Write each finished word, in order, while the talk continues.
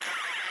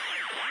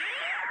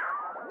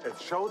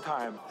It's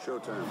showtime.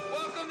 Showtime.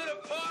 Welcome to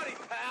the party,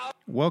 pal.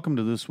 Welcome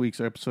to this week's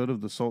episode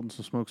of the Sultans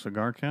of Smoke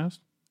Cigar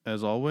Cast.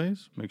 As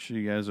always, make sure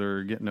you guys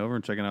are getting over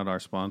and checking out our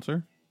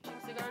sponsor.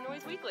 Cigar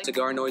Noise Weekly.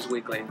 Cigar Noise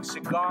Weekly.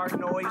 Cigar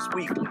Noise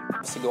Weekly.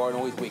 Cigar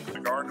Noise Weekly.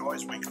 Cigar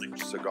Noise Weekly.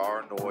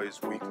 Cigar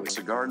Noise Weekly.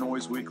 Cigar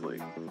Noise Weekly.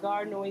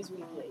 Cigar Noise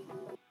Weekly.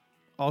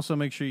 Also,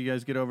 make sure you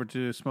guys get over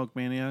to Smoke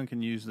Maniac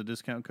and use the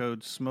discount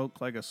code Smoke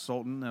Like a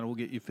Sultan. That will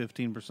get you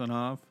 15%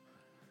 off.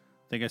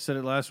 I think I said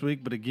it last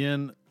week, but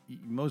again,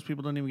 most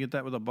people don't even get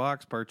that with a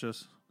box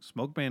purchase.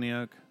 Smoke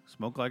Maniac,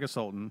 Smoke Like a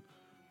Sultan.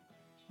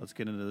 Let's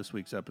get into this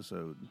week's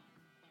episode.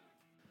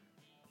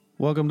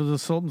 Welcome to the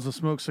Sultans of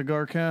Smoke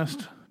Cigar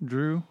Cast.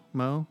 Drew,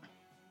 Mo,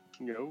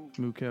 Yo.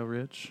 Mookow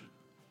Rich,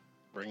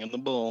 Bringing the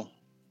bull.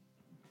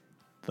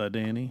 the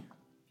Danny.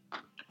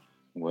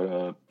 What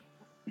up?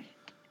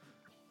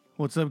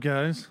 What's up,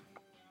 guys?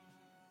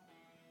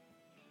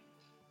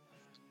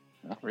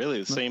 Really,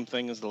 the same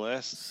thing as the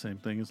last Same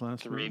thing as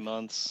last 3 week.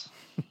 months.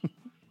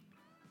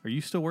 Are you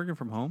still working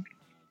from home?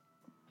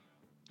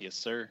 Yes,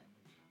 sir.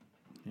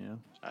 Yeah.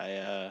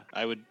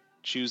 I would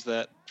choose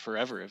that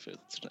forever if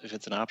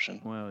it's an option.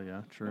 Well, yeah,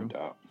 No true.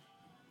 doubt.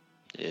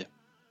 Yeah.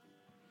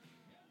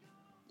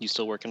 You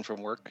still working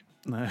from work?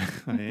 I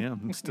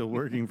am. I'm still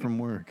working from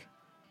work.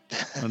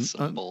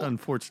 Some bull.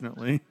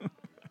 Unfortunately.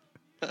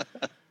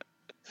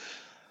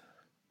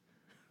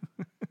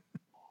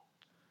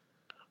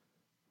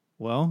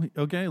 Well,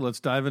 okay, let's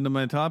dive into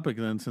my topic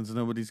then, since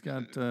nobody's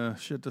got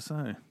shit to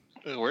say.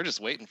 We're just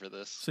waiting for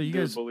this. So you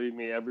Dude, guys, believe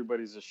me,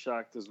 everybody's as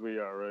shocked as we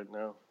are right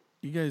now.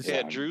 you guys,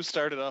 Yeah, Drew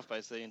started off by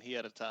saying he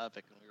had a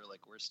topic, and we were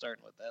like, "We're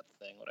starting with that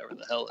thing, whatever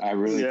the hell." I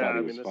really Yeah, thought he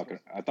I was mean, fucking.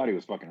 I thought he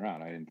was fucking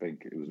around. I didn't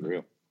think it was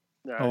real.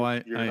 Yeah, oh,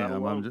 I you're am. not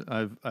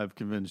alone. I've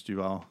convinced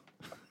you all.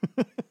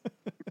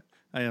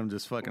 I am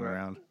just fucking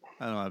around.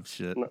 I don't have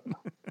shit. No.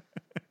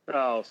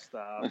 Oh,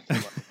 stop!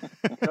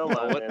 Come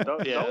on, man.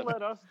 Don't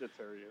let us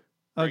deter you.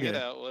 Bring it Okay.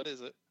 out. What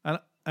is it? I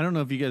don't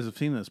know if you guys have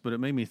seen this, but it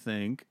made me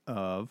think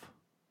of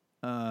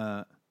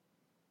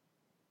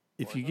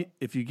if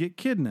you get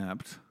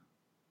kidnapped.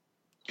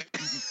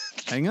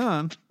 Hang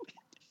on.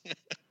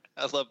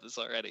 I love this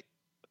already.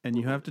 And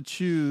you have to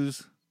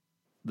choose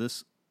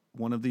this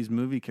one of these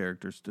movie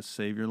characters to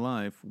save your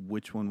life.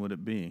 Which one would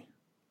it be?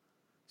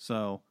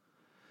 So,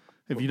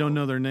 if you don't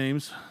know their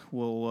names,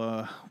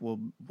 we'll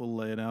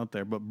lay it out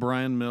there. But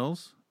Brian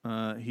Mills,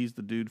 he's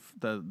the dude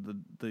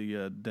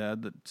the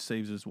dad that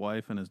saves his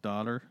wife and his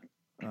daughter.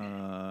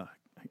 I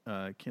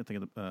can't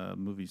think of the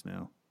movies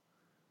now.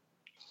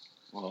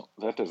 Well,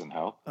 that doesn't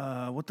help.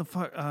 What the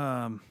fuck?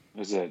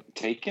 Is it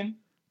Taken?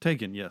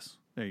 Taken. Yes,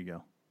 there you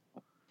go.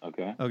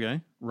 Okay. Okay,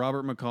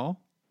 Robert McCall.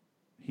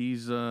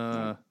 He's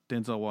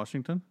Denzel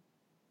Washington.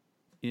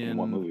 In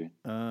what movie?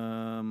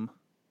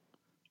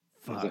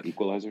 Fuck. Is that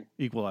Equalizer?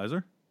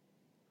 Equalizer.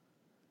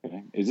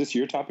 Okay. Is this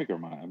your topic or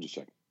mine? I'm just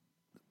checking.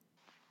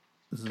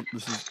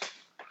 This is.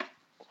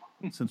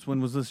 Since when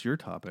was this your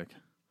topic?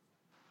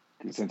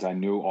 Since I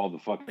knew all the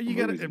fucking You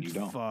movies gotta and you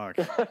don't. fuck.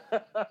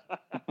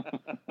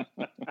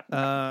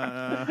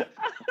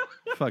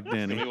 Fuck It's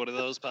gonna be Danny. one of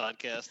those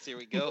podcasts. Here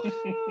we go.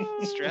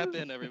 Strap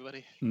in,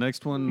 everybody.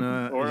 Next one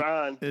We're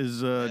on.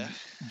 is Yeah.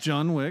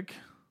 John Wick,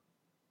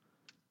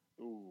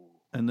 Ooh.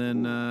 and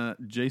then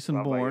Jason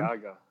Baba Bourne.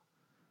 Yaga.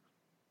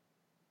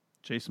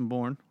 Jason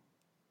Bourne,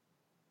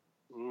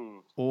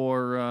 Mm.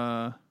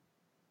 or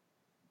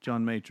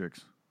John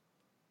Matrix.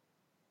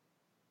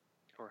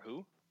 Or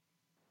who?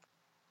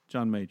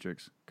 John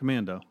Matrix.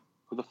 Commando.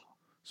 Who the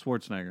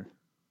Schwarzenegger.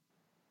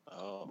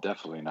 Oh.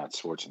 Definitely not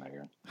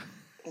Schwarzenegger.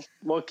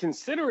 Well,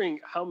 considering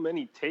how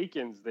many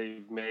Takens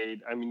they've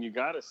made, I mean, you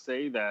got to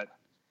say that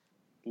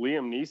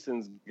Liam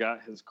Neeson's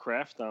got his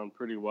craft down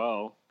pretty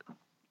well.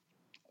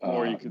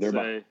 Or you could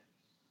say...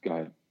 Go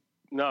ahead.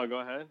 No, go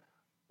ahead.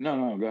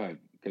 No, go ahead,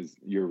 because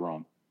you're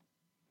wrong.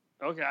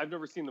 Okay, I've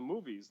never seen the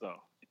movies,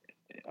 though.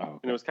 Oh, okay.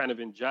 And it was kind of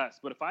in jest.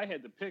 But if I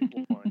had to pick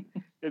one,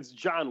 it's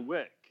John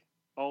Wick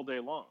all day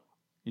long.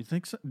 You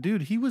think so?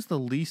 Dude, he was the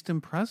least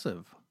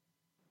impressive.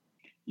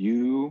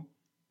 You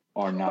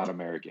are not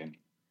American.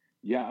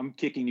 Yeah, I'm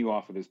kicking you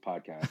off of this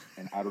podcast,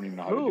 and I don't even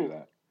know how to Who? do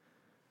that.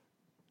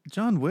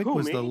 John Wick Who,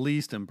 was me? the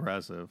least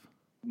impressive.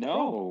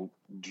 No,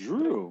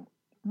 Drew.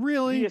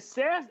 Really?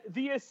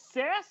 The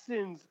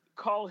assassins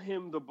call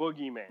him the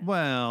boogeyman.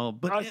 Well,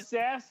 but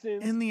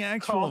Assassins in the call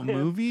actual him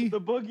movie,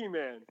 the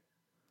boogeyman.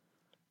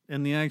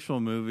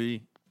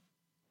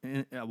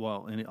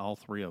 in all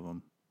three of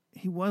them,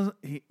 he wasn't.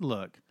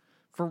 Look,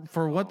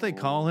 for what they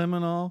call him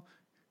and all,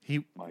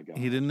 My God.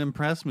 he didn't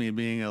impress me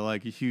being a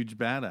huge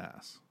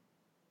badass.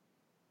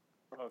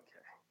 Okay.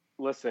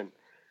 Listen,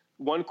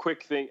 one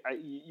quick thing.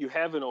 You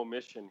have an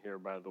omission here,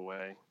 by the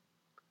way.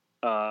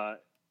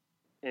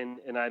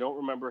 And I don't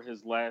remember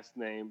his last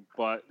name,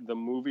 but the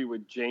movie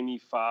with Jamie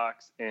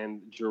Foxx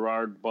and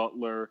Gerard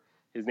Butler,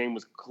 his name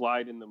was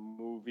Clyde in the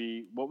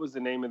movie. What was the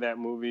name of that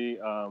movie?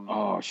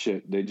 Oh,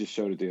 shit. They just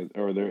showed it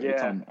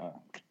it's on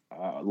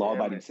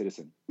Law-Abiding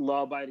Citizen.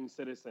 Law-Abiding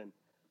Citizen.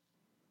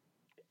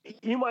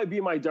 He might be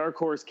my dark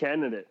horse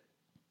candidate.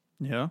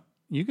 Yeah.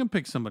 You can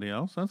pick somebody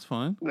else. That's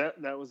fine.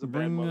 That was a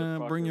Bring, bad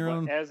motherfucker. bring your but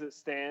own. As it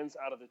stands,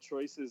 out of the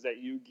choices that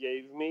you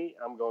gave me,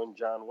 I'm going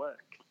John Wick.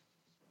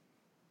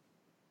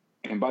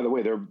 And by the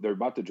way, they're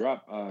about to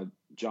drop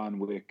John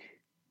Wick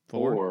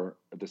 4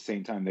 at the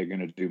same time they're going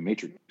to do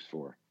Matrix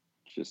 4.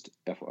 Just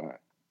FYI,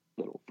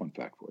 little fun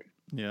fact for you.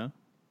 Yeah.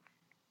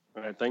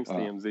 All right, thanks,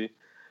 TMZ.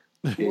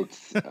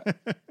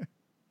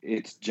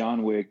 It's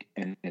John Wick,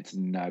 and it's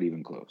not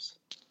even close.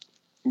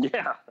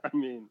 Yeah, I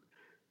mean,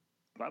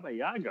 Baba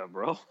Yaga,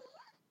 bro.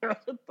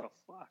 What the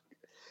fuck?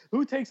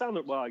 Who takes on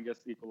the? Well, I guess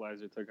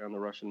Equalizer took on the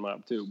Russian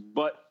mob too.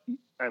 But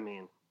I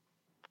mean,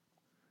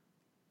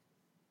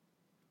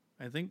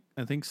 I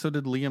think so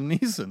did Liam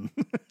Neeson.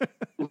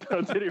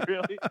 did he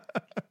really?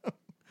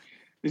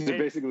 These are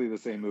basically the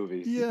same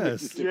movies.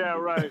 Yes. Yeah,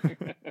 right.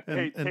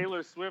 Hey, And-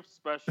 Taylor Swift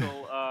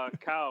special,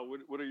 Kyle.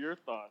 What are your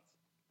thoughts?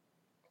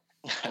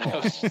 I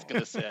was just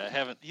gonna say I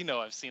haven't.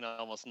 I've seen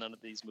almost none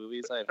of these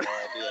movies. I have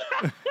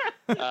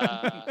no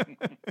idea.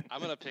 I'm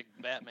gonna pick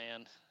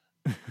Batman.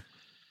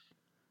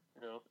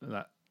 You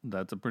know?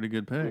 That's a pretty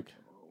good pick.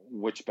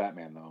 Which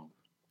Batman though?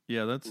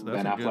 Yeah, that's a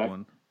Ben good Affleck?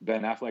 one.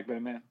 Ben Affleck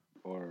Batman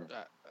or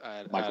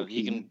Michael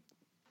You Keaton? can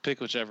pick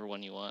whichever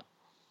one you want.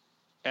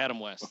 Adam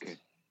West. Okay.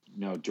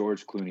 No,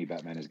 George Clooney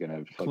Batman is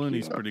gonna. fuck you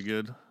Clooney's up. pretty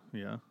good.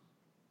 Yeah.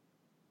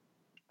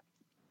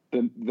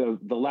 The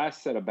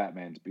last set of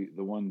Batmans,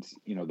 the ones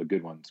the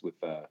good ones with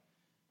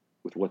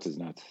what's his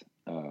nuts.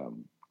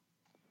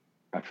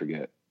 I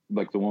forget.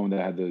 Like the one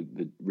that had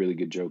the really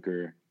good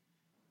Joker.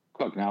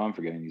 Fuck, now I'm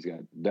forgetting these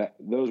guys.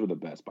 Those were the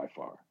best by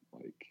far.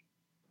 Like.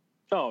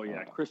 Oh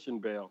yeah, Christian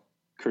Bale.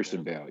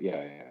 Christian Bale.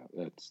 Yeah.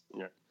 That's.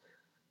 Yeah.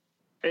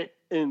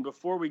 And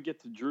before we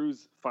get to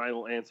Drew's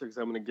final answer, because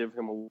I'm going to give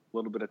him a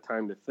little bit of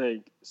time to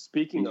think.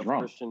 Speaking He's of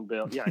wrong. Christian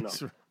Bale, yeah, I know.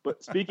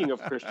 But speaking of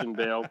Christian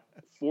Bale,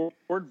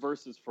 Ford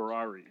versus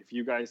Ferrari. If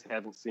you guys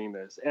haven't seen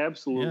this,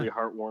 absolutely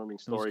heartwarming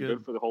story. good.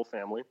 Good for the whole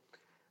family.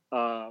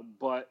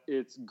 But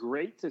it's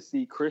great to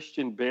see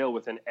Christian Bale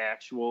with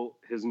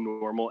his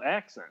normal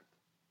accent,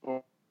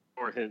 or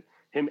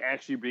him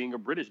actually being a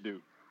British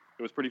dude.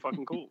 It was pretty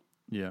fucking cool.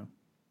 Yeah.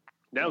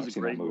 That was I've a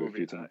seen great that movie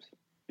movie. a few times.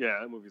 Yeah,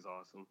 that movie's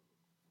awesome.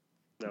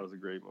 That was a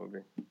great movie.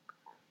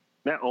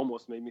 That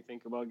almost made me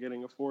think about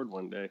getting a Ford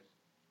one day.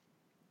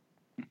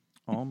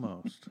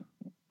 Almost.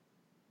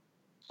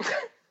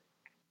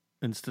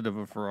 Instead of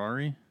a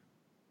Ferrari?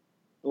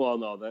 Well,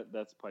 no,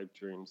 that's pipe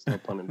dreams. No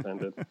pun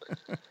intended.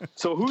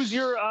 So who's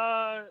your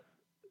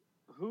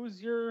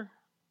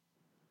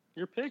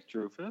pick,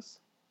 Drufus?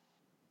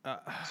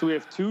 So we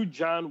have 2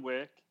 John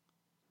Wick.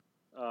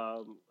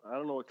 I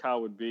don't know what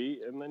Kyle would be,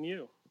 and then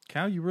you.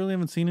 Cal, you really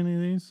haven't seen any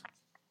of these?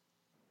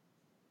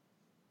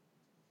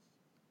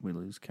 We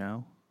lose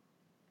Cal.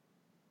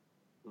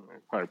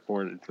 Probably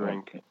poured a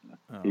drink.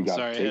 You got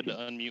Sorry, I had to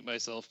taken. unmute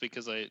myself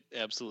because I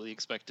absolutely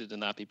expected to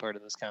not be part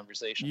of this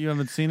conversation. You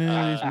haven't seen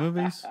any of these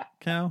movies,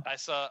 Cal? I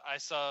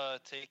saw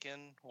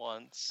Taken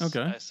once.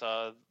 Okay. I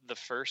saw the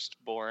first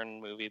Bourne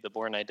movie, The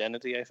Bourne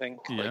Identity, I think.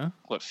 Yeah. Like,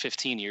 what,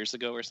 15 years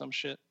ago or some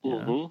shit? Yeah.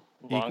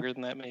 Mm-hmm. Longer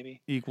than that,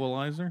 maybe?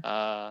 Equalizer?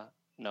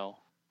 No.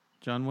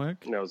 John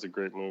Wick? That was a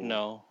great movie.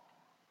 No.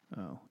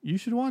 Oh, you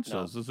should watch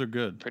No. those. Those are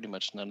good. Pretty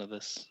much none of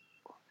this.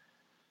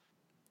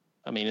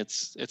 I mean,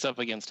 it's up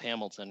against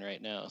Hamilton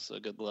right now, so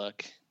good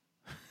luck.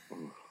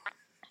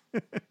 I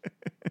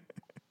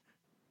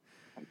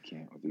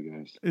can't with you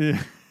guys.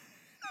 Yeah.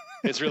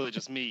 It's really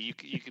just me. You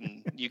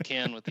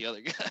can with the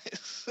other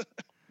guys.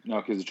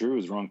 No, because Drew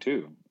is wrong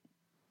too.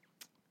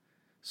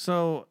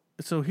 So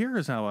here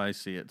is how I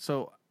see it.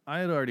 So I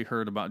had already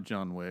heard about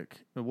John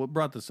Wick. What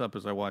brought this up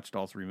is I watched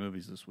all 3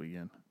 movies this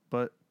weekend.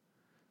 But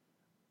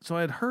so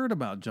I had heard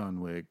about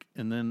John Wick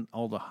and then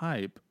all the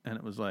hype, and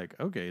it was like,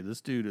 okay, this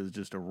dude is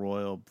just a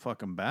royal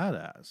fucking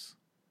badass.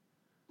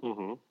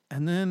 Mm-hmm.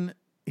 And then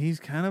he's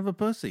kind of a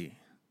pussy.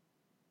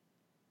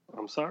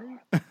 I'm sorry?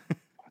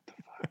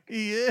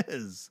 He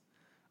is.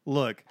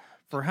 Look,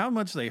 for how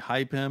much they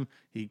hype him,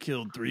 he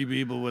killed 3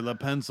 people with a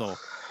pencil.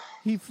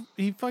 He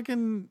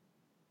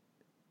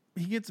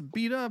gets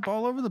beat up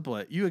all over the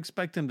place. You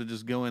expect him to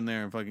just go in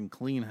there and fucking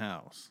clean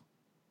house.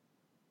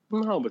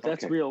 No, but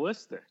that's Okay.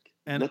 realistic.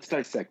 And Let's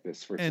dissect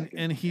this for a second.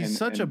 and he's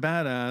such a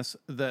badass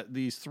that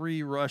these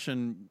 3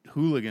 Russian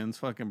hooligans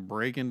fucking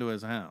break into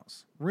his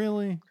house.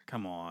 Really?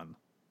 Come on.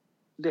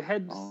 They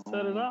had to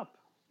set it up.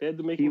 They had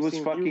to make He him was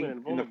seem fucking human and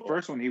in the vulnerable.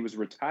 first one. He was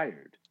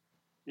retired,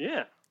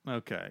 Yeah.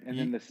 Okay. and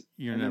then this.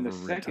 You're and then never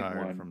the second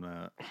retired one, from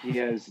that. He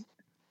has.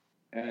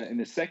 In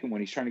the second one,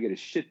 he's trying to get his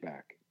shit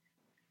back,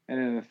 and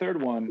in the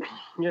third one,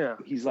 Yeah.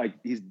 he's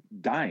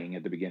dying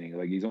at the beginning.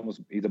 Like he's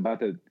about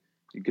to,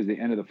 because the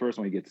end of the first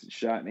one he gets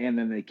shot, and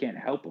then they can't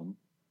help him.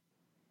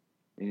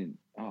 And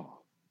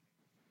Well,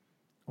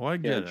 I Yeah,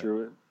 get it.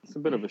 Drew. It's a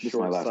bit of a this is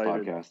my last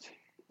short-sighted. podcast.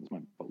 This is my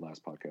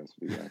last podcast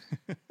with you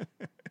guys.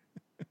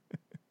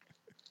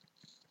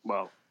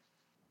 Well,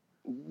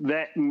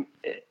 that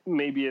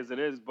maybe as it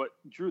is, but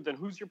Drew, then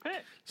who's your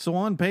pick? So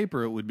on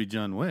paper, it would be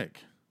John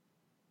Wick.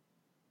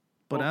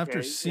 But Okay, after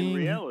in seeing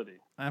reality,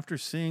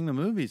 the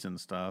movies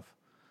and stuff,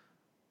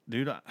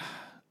 dude,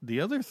 the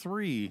other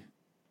 3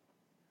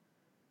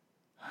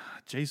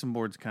 Jason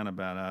Bourne's kind of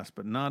badass,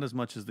 but not as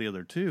much as the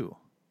other two.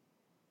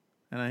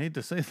 And I hate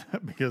to say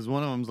that because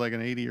one of them's like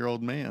an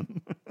 80-year-old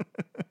man.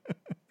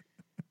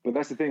 But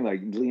that's the thing.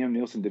 Like Liam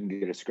Neeson didn't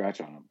get a scratch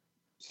on him,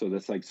 so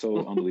that's like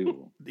so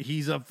unbelievable.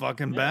 He's a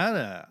fucking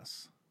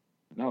badass.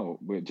 No,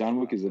 but John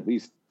Wick is at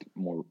least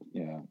more.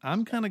 Yeah,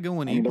 I'm kind of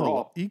going they're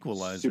all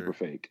Equalizer. super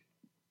fake.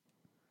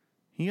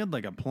 He had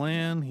like a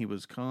plan. He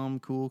was calm,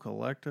 cool,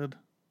 collected.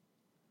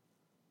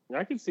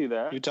 I can see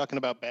that. You talking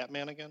about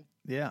Batman again?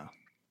 Yeah,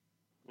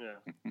 Yeah.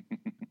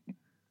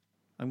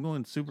 I'm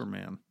going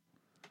Superman.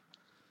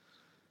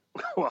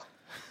 Well,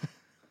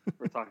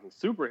 we're talking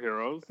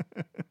superheroes.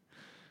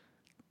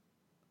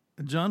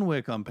 John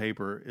Wick on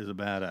paper is a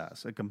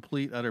badass, a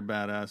complete, utter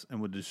badass,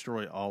 and would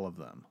destroy all of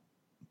them.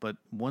 But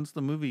once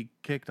the movie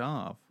kicked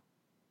off,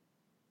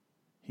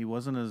 he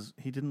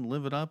didn't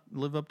live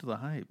up to the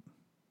hype.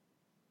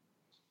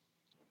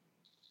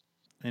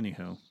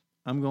 Anywho,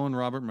 I'm going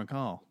Robert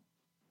McCall,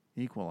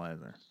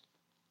 Equalizer.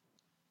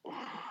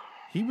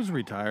 He was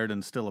retired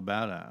and still a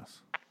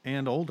badass,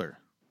 and older.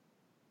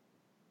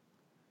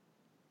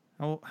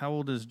 How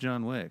old is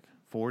John Wick?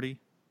 40?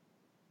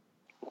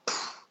 I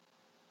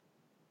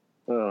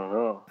don't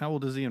know. How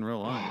old is he in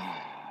real life?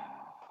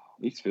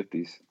 He's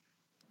 50s.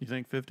 You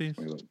think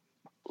 50s?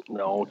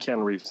 No,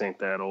 Ken Reeves ain't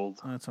that old.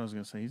 That's what I was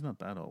going to say. He's not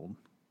that old.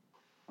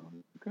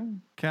 Okay.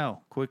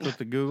 Cal, quick look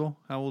to Google.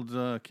 How old's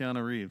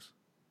Keanu Reeves?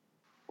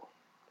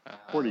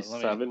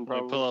 47 let me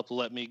probably. pull up.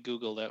 Let me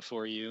Google that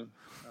for you.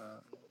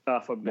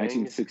 Off of Bang.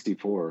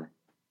 1964.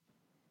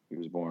 He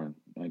was born.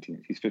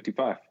 He's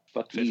 55.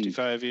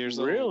 55 years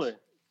old. Really?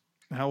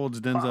 How old's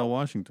Denzel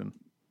Washington?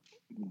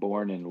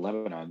 Born in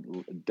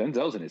Lebanon.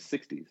 Denzel's in his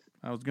 60s.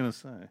 I was going to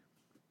say.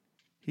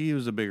 He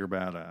was a bigger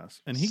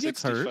badass. And he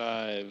gets hurt.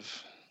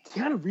 65.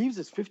 Keanu Reeves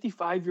is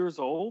 55 years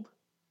old?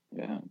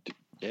 Yeah.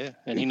 Yeah,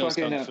 and he knows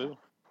Kung Fu.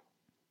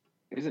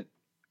 Isn't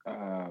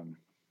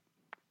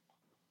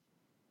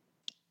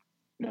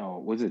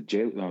no, was it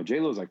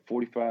J-Lo's like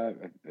 45.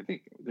 I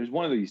think there's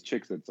one of these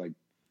chicks that's like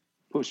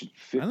pushing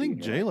 50. I think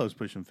J-Lo's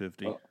pushing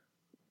 50.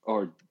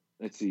 Or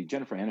let's see,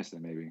 Jennifer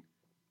Aniston maybe.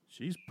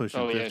 She's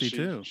pushing 50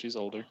 too. She's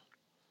older.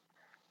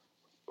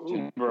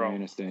 Jennifer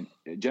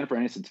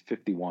Aniston's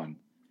 51.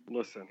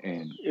 Listen,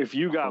 and if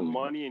you got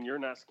money and you're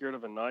not scared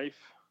of a knife,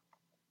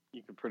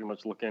 you can pretty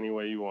much look any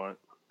way you want.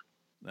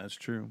 That's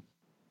true.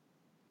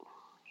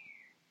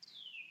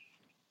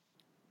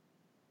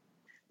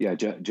 Yeah,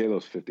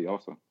 J-Lo's 50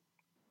 also.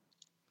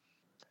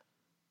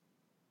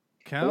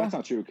 Cal? But that's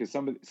not true because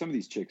some of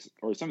these chicks,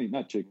 or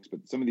not chicks,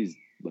 but some of these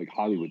like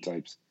Hollywood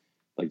types,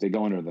 like they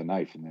go under the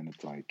knife and then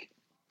it's like,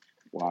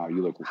 wow,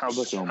 you look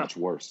so much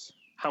worse.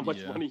 How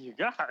much money you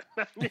got?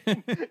 I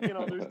mean,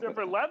 there's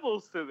different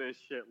levels to this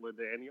shit,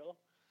 LaDaniel.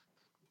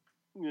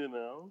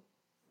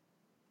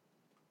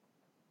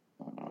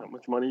 How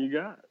much money you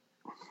got?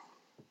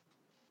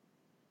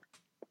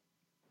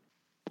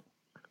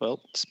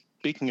 Well,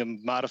 speaking of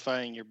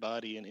modifying your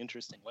body in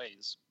interesting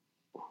ways,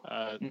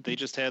 they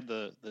just had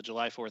the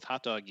July 4th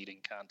hot dog eating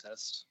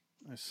contest.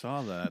 I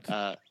saw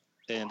that.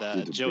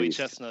 And Joey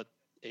Chestnut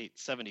ate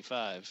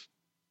 75,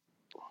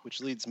 which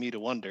leads me to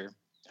wonder,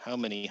 how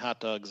many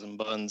hot dogs and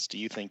buns do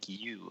you think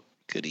you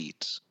could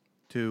eat?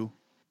 2.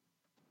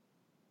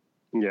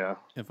 Yeah.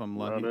 If I'm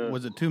lucky.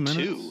 Was it 2 minutes?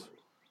 2.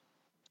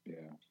 Yeah.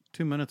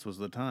 2 minutes was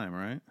the time,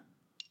 right?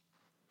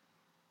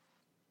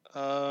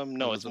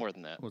 No, it's more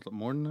than that. Was it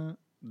more than that?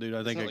 Dude,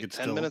 I think I could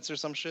 10 minutes or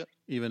some shit?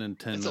 Even in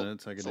 10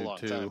 minutes, I could do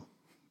 2. Time.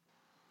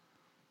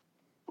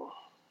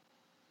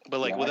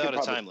 But without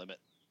a time limit.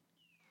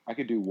 I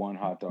could do 1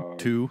 hot dog.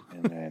 2.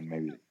 And then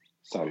maybe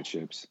side of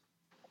chips.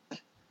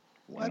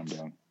 What? And I'm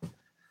done.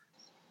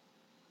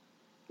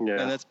 Yeah.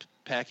 And that's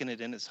packing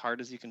it in as hard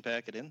as you can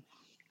pack it in?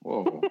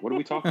 Whoa, what are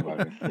we talking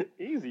about here?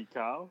 Easy,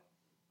 Kyle.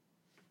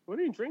 What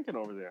are you drinking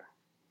over there?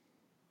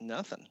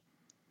 Nothing.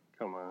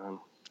 Come on.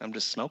 I'm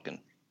just smoking.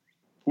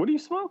 What are you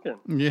smoking?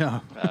 Yeah.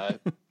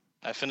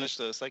 I finished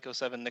the Psycho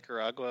 7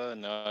 Nicaragua,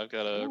 and now I've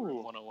got a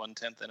 101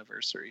 10th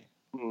anniversary.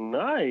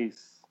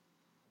 Nice.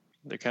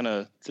 They're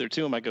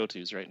 2 of my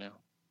go-tos right now.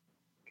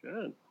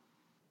 Good.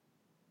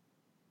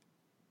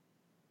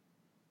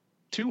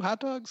 2 hot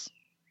dogs?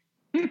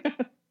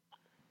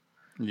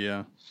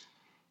 Yeah.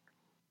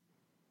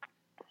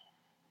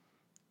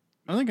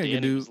 I think I Danny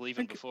could do. Was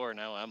leaving before.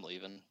 Now I'm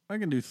leaving. I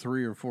can do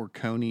 3 or 4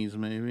 conies,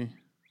 maybe.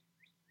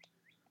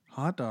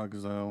 Hot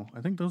dogs, though,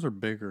 I think those are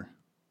bigger.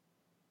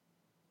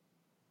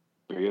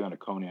 Bigger than a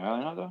Coney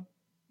Island hot dog?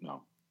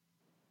 No.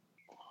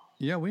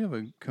 Yeah, we have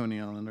a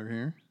Coney Islander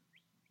here.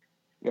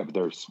 Yeah, but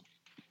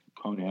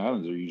Coney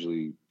Islands are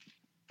usually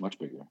much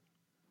bigger.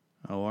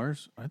 Oh,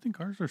 I think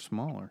ours are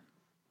smaller.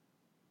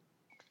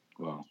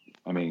 Well,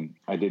 I mean,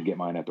 I did get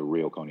mine at the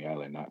real Coney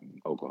Island, not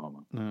in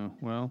Oklahoma. No,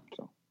 well,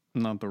 So.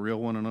 Not the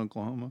real one in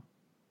Oklahoma.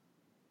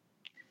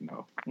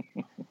 No.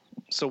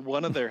 So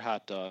one of their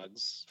hot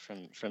dogs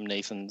from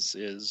Nathan's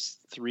is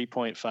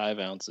 3.5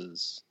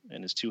 ounces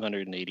and is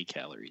 280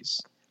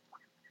 calories.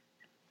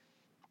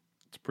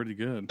 It's pretty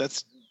good.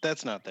 That's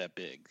not that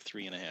big.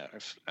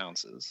 3.5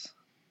 ounces.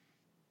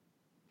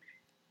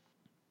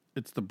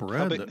 It's the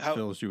bread that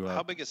fills you up.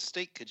 How big a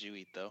steak could you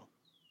eat, though?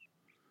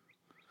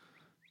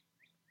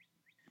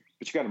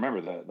 But you got to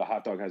remember the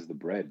hot dog has the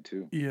bread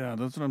too. Yeah,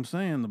 that's what I'm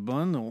saying. The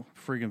bun will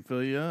freaking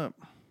fill you up.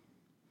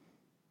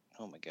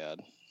 Oh my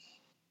god.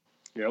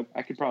 Yep.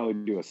 I could probably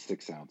do a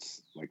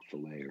 6-ounce like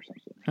fillet or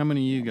something. How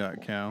many you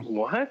got, Cal?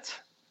 What?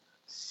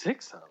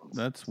 6 ounce?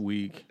 That's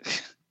weak.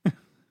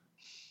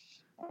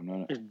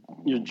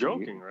 You're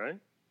joking, right?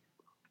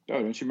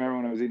 Oh, don't you remember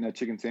when I was eating that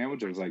chicken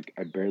sandwich? I was like,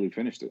 I barely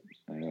finished it.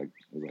 And I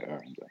was like, all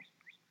right, I'm done.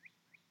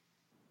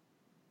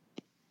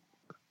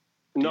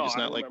 No, just I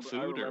not remember, like food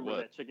I remember or what?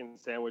 that chicken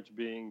sandwich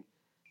being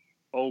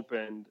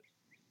opened.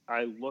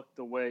 I looked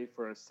away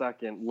for a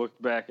second,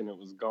 looked back, and it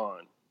was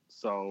gone.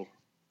 So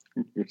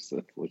You're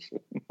so delicious.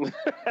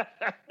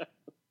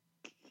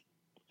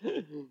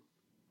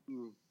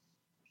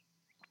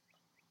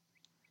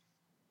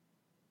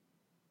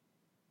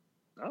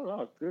 I don't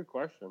know. Good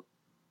question.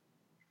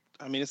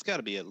 I mean, it's got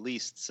to be at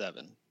least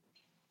 7.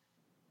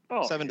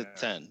 Oh, 7 yeah. to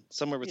 10.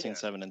 Somewhere between Yeah.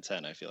 7 and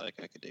 10, I feel like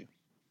I could do.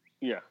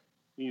 Yeah,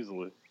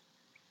 easily.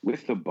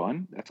 With the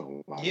bun? That's a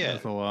lot. Yeah.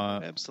 That's a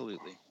lot.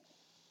 Absolutely.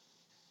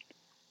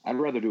 I'd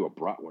rather do a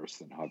bratwurst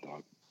than hot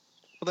dog.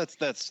 Well,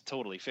 that's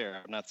totally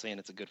fair. I'm not saying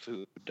it's a good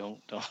food.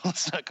 Don't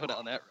let's not go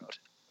down that road.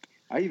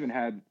 I even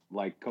had,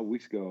 like, a couple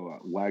weeks ago,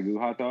 Wagyu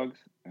hot dogs,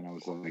 and I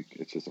was like,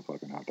 it's just a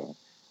fucking hot dog.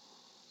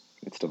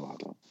 It's still a hot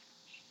dog.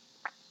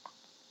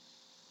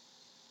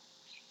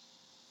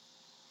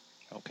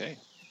 Okay.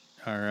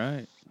 All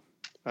right.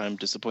 I'm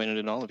disappointed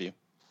in all of you.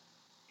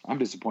 I'm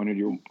disappointed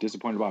you're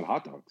disappointed about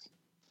hot dogs.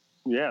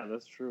 Yeah,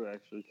 that's true,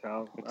 actually,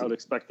 Cal. I would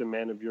expect a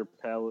man of your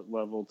palate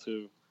level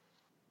to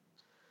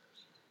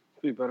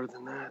be better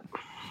than that.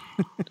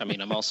 I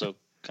mean, I'm also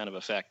kind of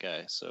a fat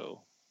guy,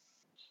 so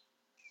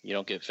you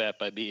don't get fat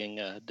by being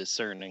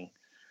discerning.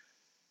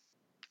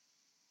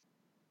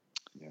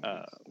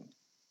 Yeah,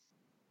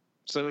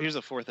 So here's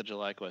a 4th of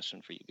July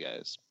question for you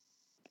guys.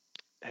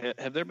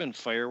 Have there been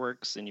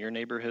fireworks in your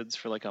neighborhoods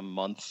for like a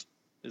month?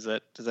 Is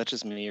that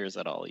just me, or is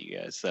that all of you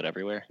guys? Is that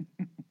everywhere?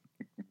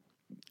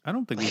 I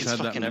don't think we've It's had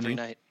that fucking many. every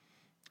night.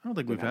 I don't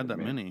think we've had that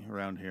many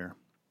around here.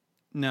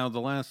 Now,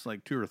 the last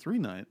like 2 or 3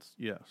 nights,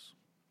 yes.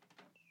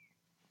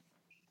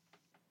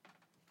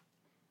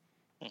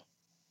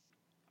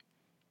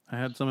 I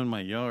had some in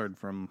my yard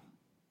from,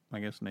 I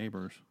guess,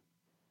 neighbors.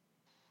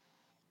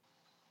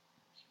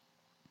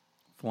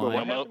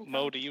 Flying.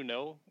 Mo, do you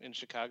know in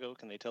Chicago,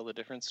 can they tell the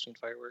difference between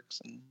fireworks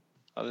and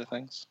other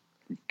things?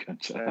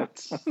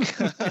 gunshots.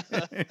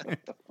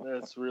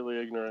 That's really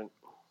ignorant.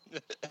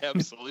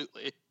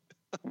 Absolutely.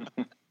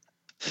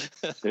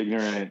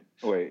 Ignorant.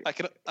 Wait. I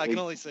can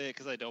only say it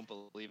because I don't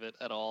believe it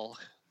at all.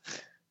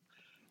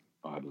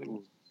 Oh, I believe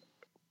it.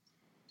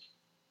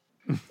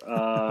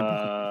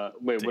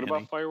 Wait, what Danny.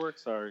 about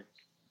fireworks? Sorry.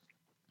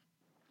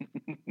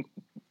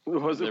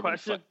 What was the There been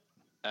question?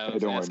 I Hey,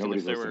 was don't worry, asking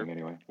nobody's if there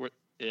listening were,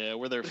 anyway.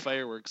 were there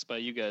fireworks by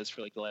you guys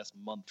for like the last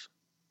month?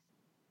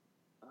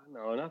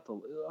 No, not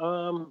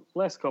the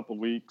last couple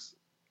weeks,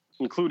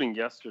 including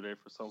yesterday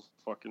for some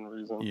fucking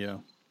reason. Yeah.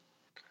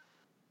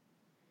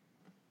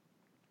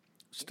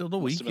 Still the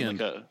Must have been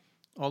weekend.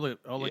 like all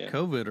the Yeah.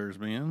 COVIDers,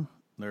 man,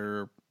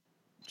 they're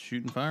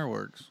shooting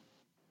fireworks.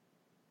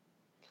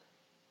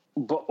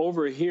 But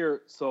over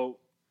here, so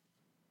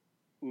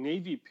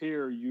Navy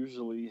Pier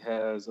usually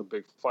has a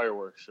big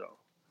fireworks show.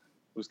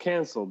 It was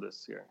canceled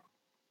this year.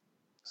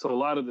 So a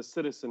lot of the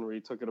citizenry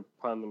took it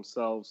upon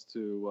themselves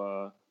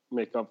to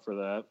make up for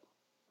that.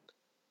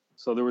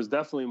 So there was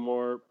definitely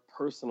more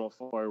personal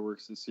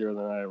fireworks this year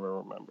than I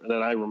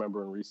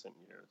remember in recent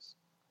years.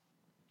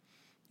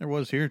 There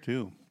was here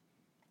too.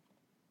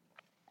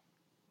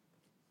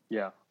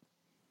 Yeah. I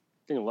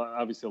think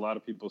obviously a lot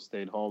of people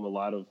stayed home. A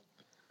lot of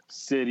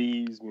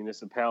cities,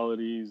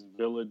 municipalities,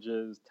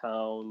 villages,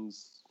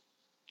 towns,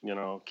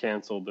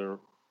 canceled their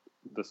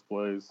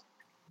displays.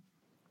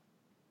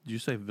 Did you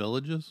say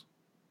villages?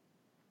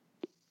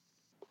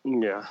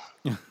 Yeah.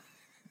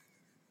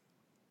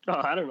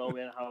 I don't know,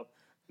 man, how,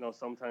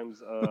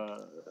 sometimes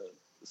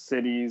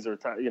cities or,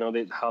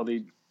 how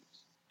they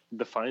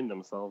define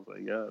themselves,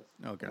 I guess.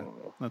 Okay,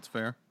 that's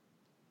fair.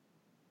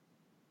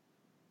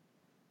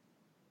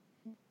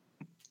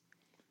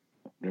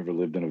 Never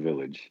lived in a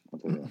village. I'll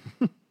tell you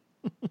that.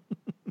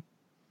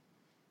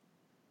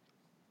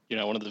 You're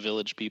not one of the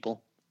village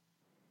people?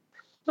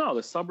 No,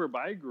 the suburb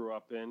I grew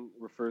up in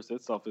refers to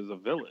itself as a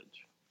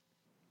village.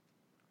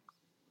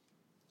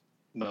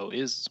 Mo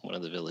is one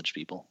of the village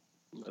people.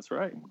 That's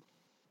right.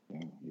 Yeah,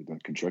 you've done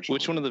construction.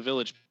 Which one of the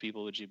village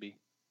people would you be?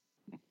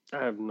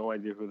 I have no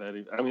idea who that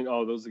is. I mean,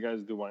 those are the guys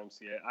who do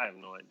YMCA. I have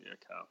no idea,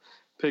 Cal.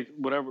 Pick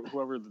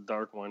whoever the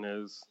dark one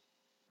is.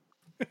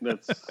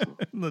 That's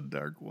The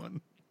dark one.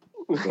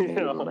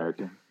 Native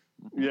American.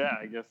 Yeah,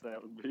 I guess that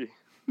would be.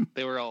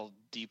 They were all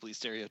deeply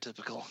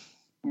stereotypical.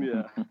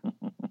 Yeah.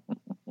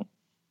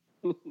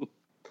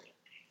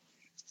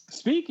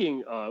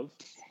 Speaking of,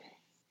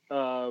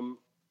 actually,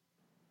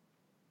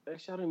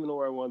 I don't even know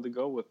where I wanted to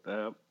go with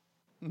that.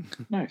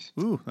 Nice.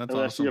 Ooh, that's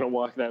Unless awesome. you're gonna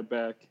walk that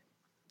back.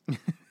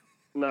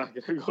 Not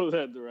gonna go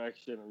that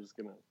direction. I'm just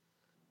gonna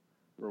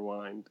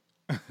Rewind.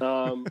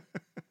 We'll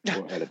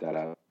edit that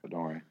out. But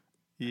don't worry.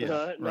 Yeah,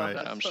 No, right.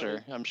 that's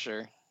I'm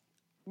sure.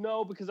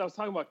 No, because I was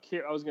talking about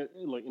I was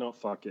gonna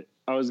fuck it.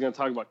 I was gonna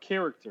talk about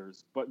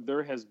characters, but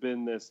there has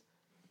been this.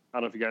 I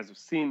don't know if you guys have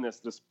seen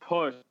this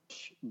push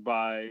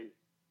by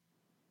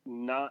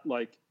not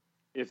like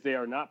if they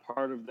are not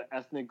part of the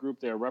ethnic group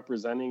they are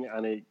representing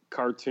on a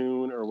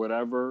cartoon or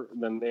whatever,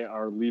 then they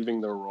are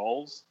leaving their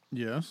roles.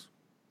 Yes.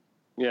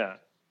 Yeah,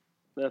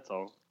 that's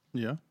all.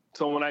 Yeah.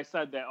 So when I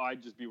said that,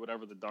 I'd just be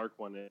whatever the dark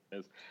one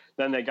is,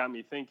 then they got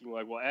me thinking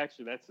like, well,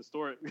 actually, that's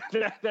historic.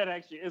 that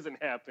actually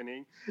isn't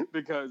happening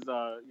because,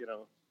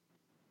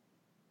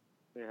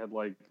 they had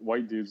like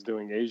white dudes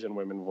doing Asian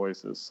women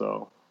voices.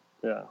 So,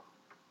 yeah.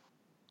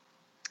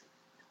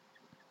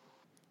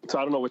 So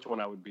I don't know which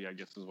one I would be, I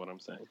guess is what I'm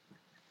saying.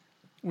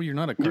 Well, you're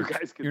not a You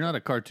guys could- you're not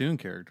a cartoon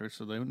character,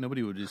 so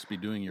nobody would just be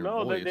doing your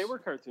No, voice. they were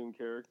cartoon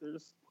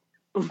characters.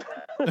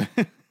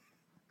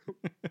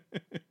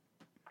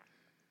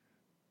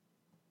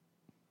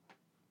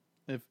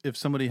 If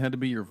somebody had to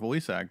be your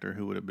voice actor,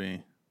 who would it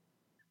be?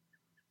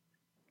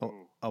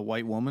 A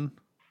white woman?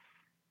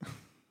 I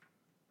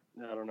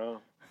don't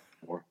know.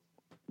 Or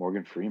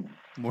Morgan Freeman.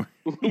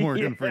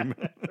 Morgan Freeman.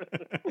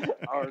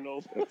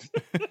 Arnold.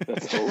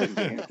 That's always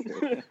the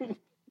answer.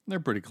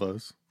 They're pretty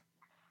close.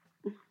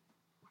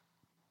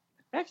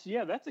 Actually,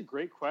 yeah, that's a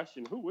great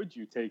question. Who would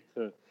you take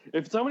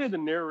if somebody had to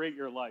narrate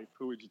your life,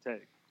 who would you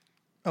take?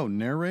 Oh,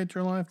 narrate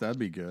your life? That'd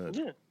be good.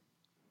 Yeah.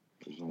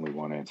 There's only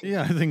one answer.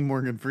 Yeah, I think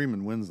Morgan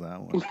Freeman wins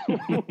that one.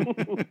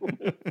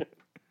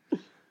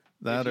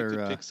 If you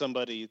could pick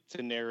somebody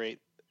to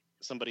narrate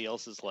somebody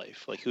else's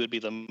life, like who would be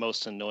the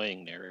most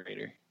annoying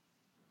narrator?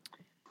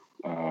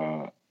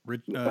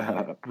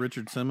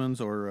 Richard Simmons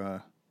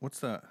or what's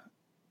that?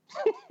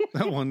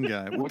 That one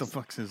guy. What the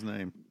fuck's his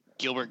name?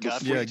 Gilbert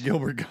Gottfried. Yeah,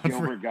 Gilbert Gottfried.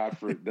 Gilbert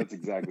Gottfried. That's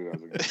exactly what I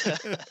was going to say.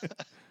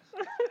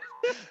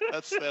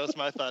 That was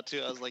my thought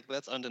too. I was like,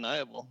 that's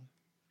undeniable.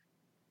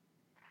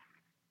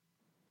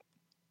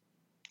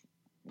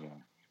 Yeah.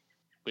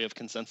 We have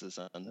consensus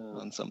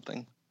on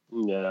something.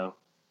 Yeah.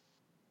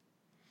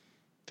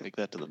 Take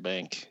that to the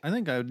bank. I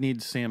think I would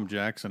need Sam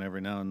Jackson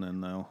every now and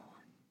then, though.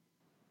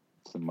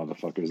 Some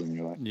motherfuckers in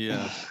your life.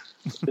 Yeah.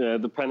 Yeah,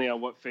 depending on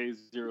what phase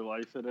of your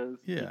life it is.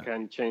 Yeah. You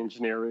can change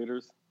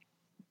narrators.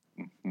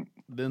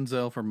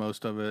 Denzel for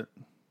most of it.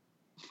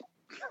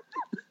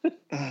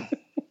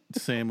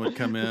 Sam would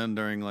come in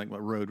during like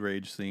road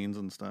rage scenes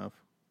and stuff.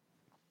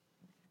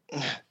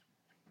 Have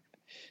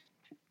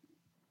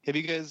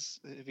you guys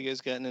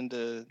gotten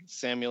into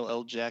Samuel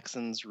L.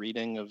 Jackson's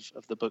reading of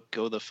the book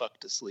Go the Fuck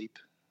to Sleep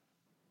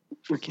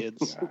for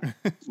kids? Yeah.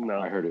 No.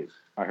 I heard it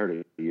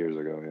years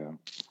ago, yeah.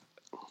 It's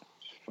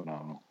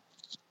phenomenal.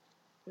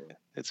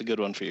 It's a good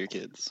one for your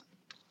kids.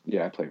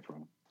 Yeah, I played for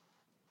him.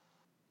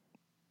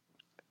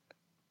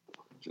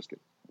 Just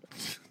kidding.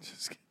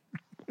 Just kidding.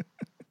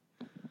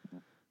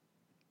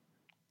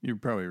 You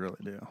probably really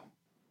do.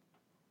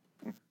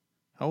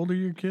 How old are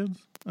your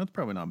kids? That's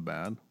probably not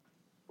bad.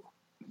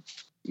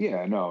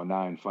 Yeah, no,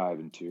 9, 5,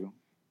 and 2.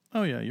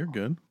 Oh yeah, you're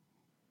good.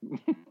 Yeah,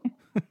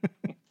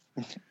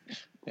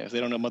 if they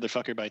don't know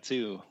motherfucker by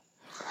 2, what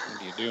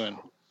are you doing?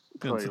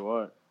 Tell you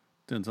what.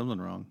 Doing something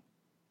wrong.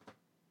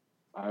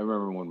 I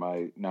remember when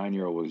my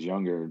 9-year-old was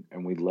younger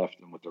and we left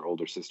them with their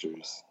older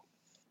sisters.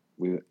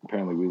 We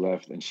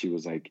left and she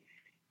was like,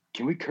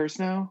 "Can we curse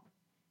now?"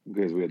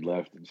 Because we had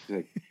left. And she's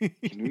like,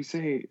 "Can we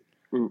say?"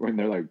 And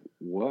they're like,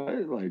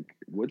 "What? Like,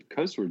 what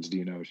cuss words do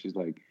you know?" She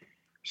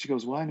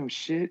goes, "Well, I know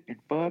shit and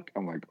fuck."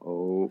 I'm like,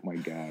 "Oh my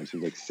god!"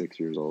 She's like 6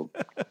 years old.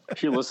 Is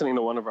she listening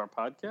to one of our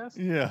podcasts?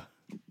 Yeah.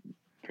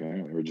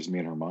 Apparently, we're just me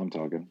and her mom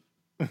talking.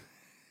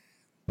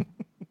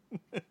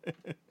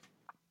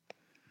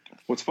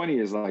 What's funny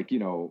is, like,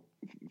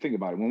 think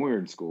about it. When we were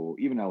in school,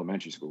 even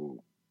elementary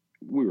school,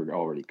 we were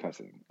already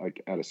cussing,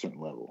 like, at a certain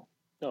level.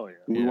 Oh yeah.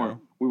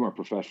 We weren't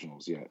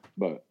professionals yet,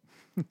 but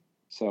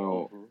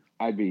so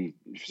I'd be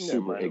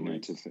super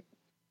ignorant to think.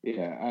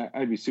 Yeah,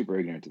 I'd be super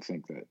ignorant to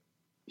think that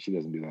she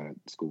doesn't do that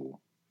at school.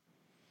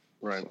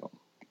 Right. So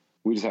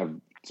we just have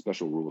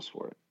special rules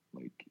for it.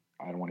 Like,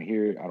 I don't want to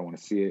hear it, I don't want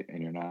to see it,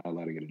 and you're not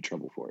allowed to get in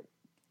trouble for it.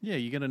 Yeah,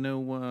 you got to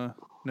know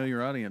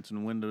your audience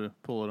and when to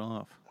pull it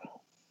off.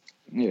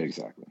 Yeah,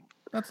 exactly.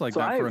 That's like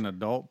that for an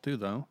adult too,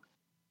 though.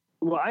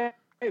 Well, I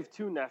have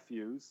 2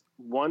 nephews.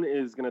 One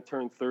is going to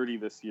turn 30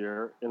 this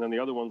year, and then the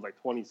other one's like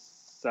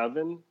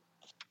 27.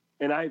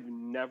 And I've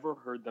never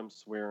heard them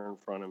swear in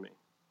front of me,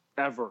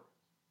 ever.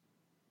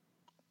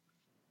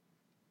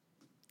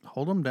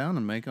 Hold them down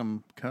and make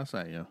them cuss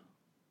at you.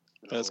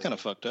 That's kind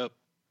of fucked up.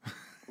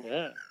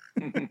 Yeah.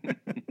 I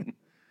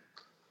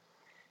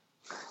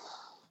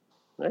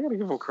got to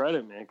give them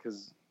credit, man,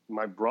 because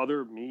my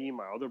brother, me,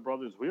 my other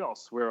brothers, we all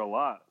swear a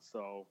lot.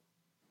 So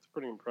it's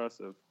pretty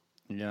impressive.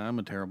 Yeah, I'm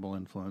a terrible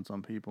influence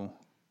on people.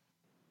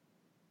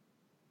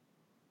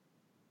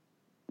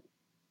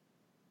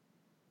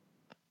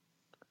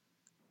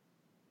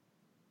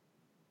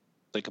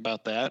 Think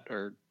about that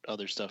or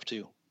other stuff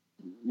too.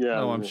 Yeah.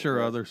 Oh, I'm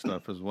sure other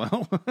stuff as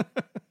well.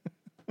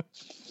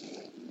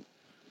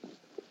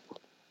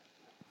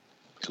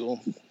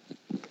 Cool.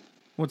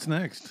 What's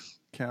next,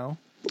 Cal?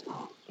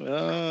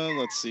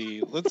 Let's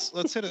see.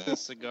 Let's hit a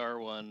cigar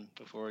one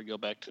before we go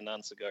back to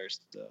non-cigar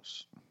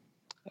stuff.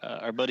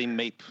 Our buddy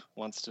Mape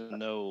wants to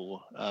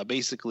know,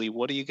 basically,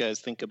 what do you guys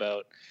think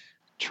about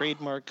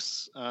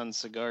trademarks on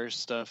cigar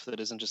stuff that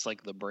isn't just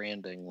like the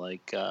branding?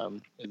 Like, I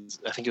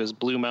think it was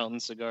Blue Mountain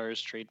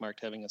Cigars trademarked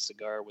having a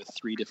cigar with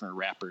 3 different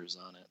wrappers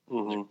on it.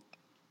 Mm-hmm.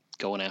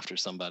 Going after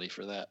somebody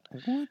for that.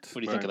 What? What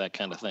do you think of that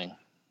kind of thing?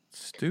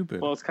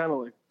 Stupid. Well, it's kind of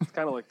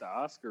like the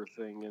Oscar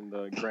thing and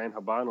the Gran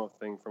Habano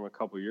thing from a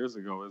couple years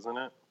ago, isn't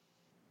it?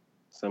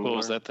 Similar. What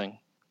was that thing?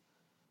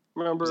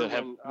 Remember Was it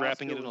when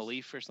wrapping Oscar it in a was-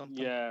 leaf or something?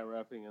 Yeah,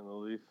 wrapping in the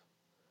leaf.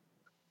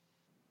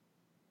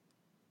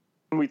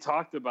 And we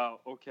talked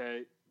about,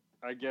 okay,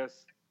 I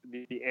guess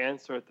the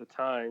answer at the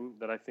time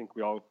that I think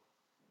we all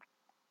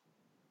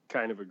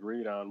kind of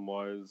agreed on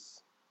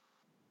was,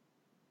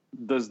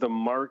 does the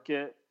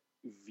market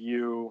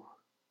view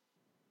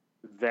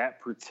that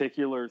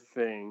particular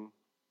thing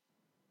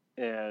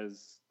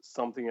as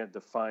something that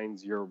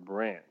defines your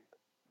brand,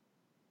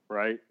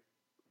 right?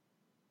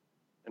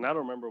 And I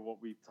don't remember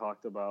what we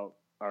talked about.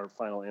 Our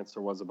final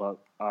answer was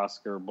about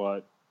Oscar,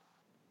 but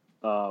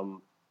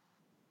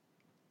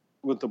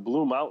with the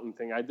Blue Mountain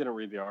thing, I didn't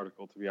read the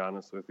article, to be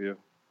honest with you.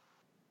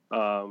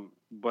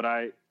 But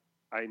I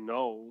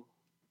know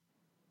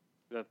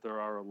that there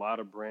are a lot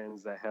of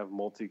brands that have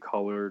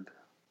multicolored,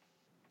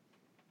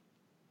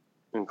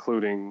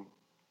 including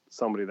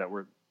somebody that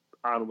we're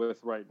on with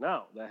right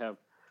now, that have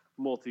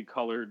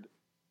multicolored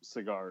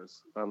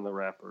cigars on the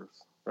wrappers,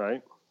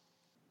 right?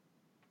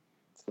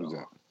 Who's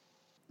that?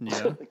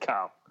 Yeah.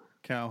 Cow.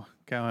 Cal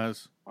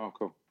has Oh,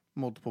 cool.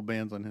 multiple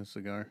bands on his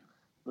cigar.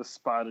 The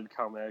spotted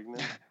cow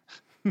magnet.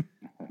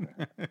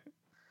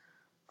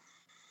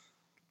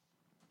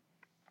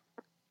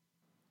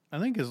 I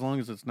think as long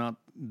as it's not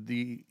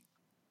the...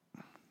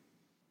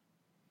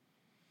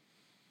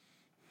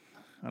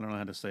 I don't know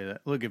how to say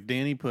that. Look, if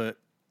Danny put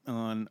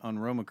on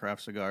Roma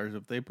Craft cigars,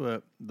 if they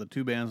put the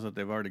 2 bands that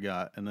they've already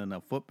got and then a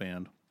foot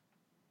band,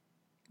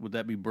 would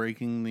that be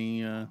breaking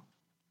the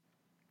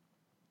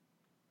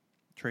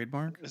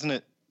trademark? Isn't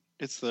it?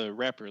 It's the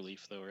wrapper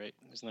leaf, though, right?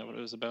 Isn't that what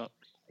it was about?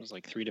 It was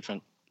like 3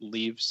 different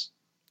leaves,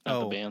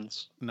 not the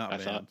bands. Not I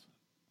bands. thought.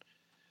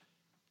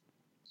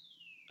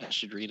 I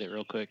should read it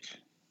real quick.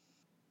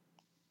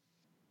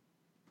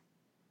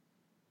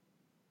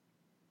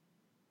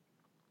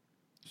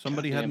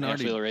 Somebody hadn't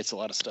already. Half-Wheeler writes a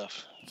lot of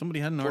stuff. Somebody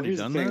hadn't Well, already here's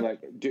done the thing,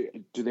 that.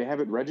 like, do they have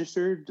it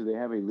registered? Do they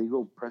have a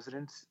legal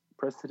precedence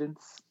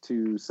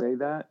to say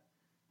that?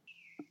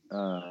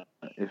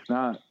 If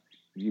not,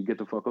 you get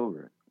the fuck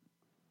over it.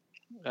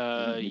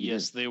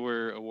 Yes, they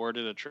were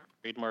awarded a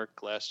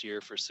trademark last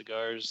year for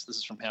cigars. This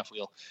is from Half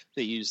Wheel.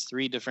 They use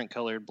 3 different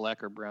colored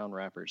black or brown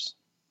wrappers.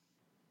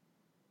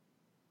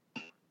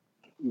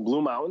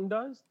 Blue Mountain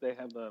does? They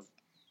have the...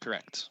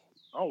 Correct.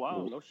 Oh,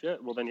 wow. No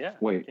shit. Well, then, yeah.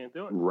 Wait, Can't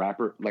do it.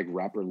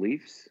 wrapper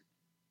leaves?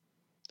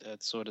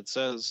 That's what it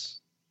says.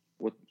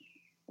 What?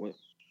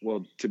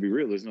 Well, to be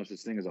real, there's no such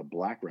thing as a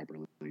black wrapper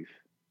leaf.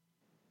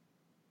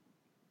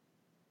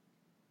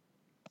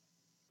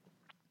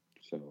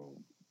 So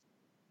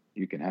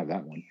you can have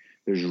that one.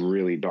 There's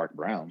really dark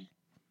brown.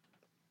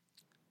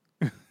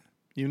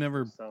 You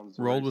never Sounds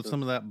rolled with racist.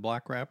 some of that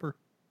black wrapper?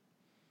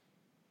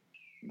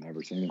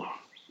 Never seen it.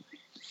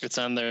 It's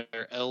on their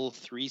L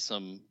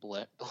threesome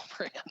black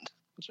brand,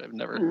 which I've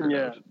never heard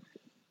Yeah. of.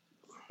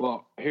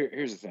 Well,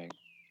 here's the thing.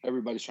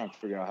 Everybody's trying to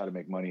figure out how to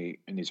make money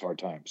in these hard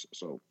times.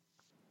 So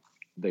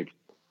they're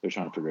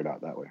trying to figure it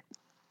out that way.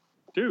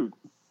 Dude,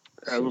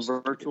 have a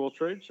virtual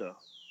trade show.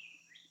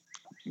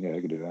 Yeah,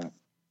 they could do that.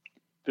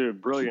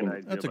 Dude, brilliant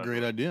idea. That's a by great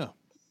the way. idea.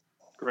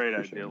 Great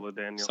For idea, sure.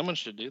 LaDaniel. Someone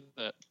should do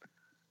that.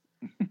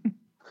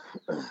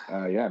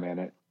 Yeah,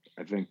 man.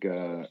 I think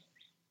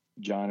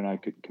John and I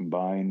could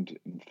combined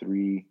in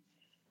three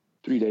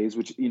days,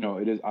 which, you know,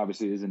 it is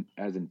obviously isn't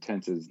as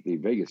intense as the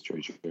Vegas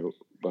trade show,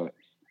 but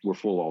we're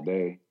full all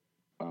day.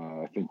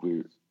 I think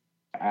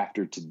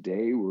after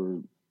today, we're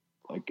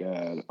like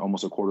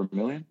almost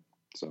 $250,000.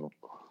 So,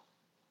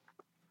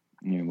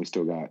 you know, we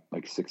still got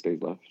like 6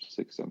 days left,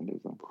 7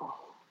 days left.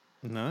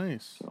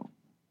 Nice. So,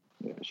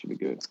 yeah, it should be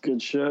good. It's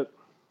good shit.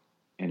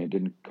 And it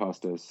didn't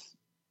cost us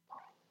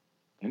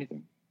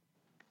anything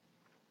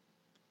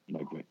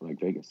like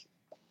Vegas.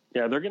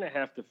 Yeah, they're going to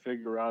have to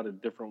figure out a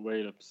different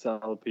way to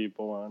sell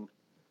people on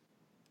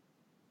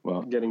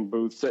Well, getting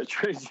booths at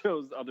trade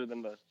shows other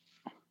than the,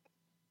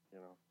 you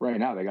know. right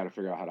now they got to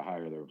figure out how to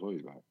hire their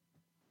employees back.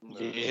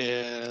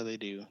 Yeah, they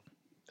do.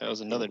 That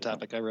was another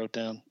topic I wrote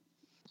down.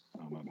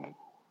 Oh, my bad.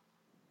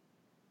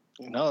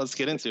 No, let's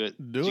get into it.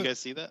 Do Did you it. guys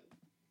see that?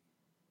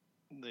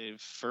 They've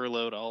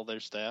furloughed all their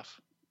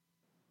staff.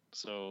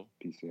 So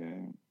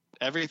PCA.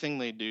 everything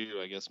they do,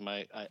 I guess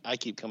I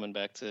keep coming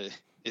back to,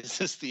 is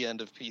this the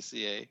end of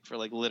PCA for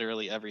like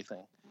literally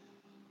everything?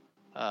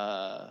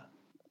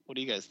 What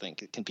do you guys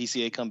think? Can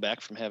PCA come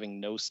back from having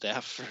no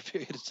staff for a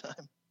period of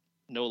time?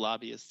 No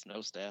lobbyists,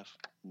 no staff,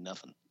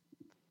 nothing.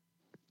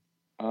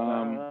 I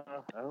don't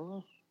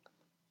know.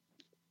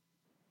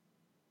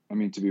 I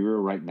mean, to be real,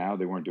 right now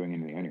they weren't doing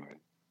anything anyway.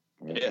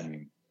 Right? Yeah. I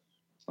mean,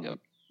 Yep.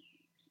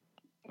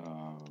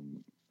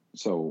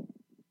 So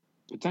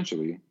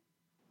potentially,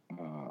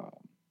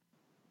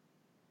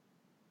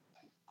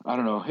 I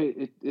don't know.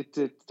 It's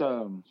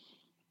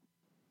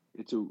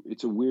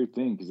a weird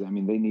thing because I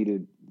mean they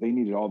needed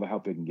all the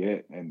help they can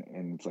get, and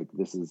it's like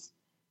this is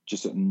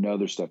just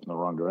another step in the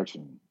wrong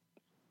direction.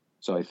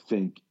 So I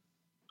think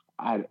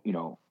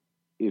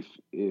if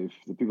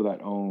the people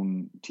that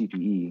own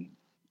TPE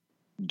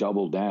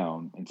double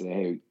down and say,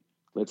 hey,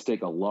 let's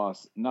take a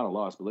loss, not a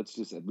loss, but let's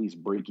just at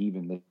least break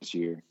even this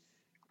year,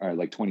 or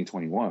like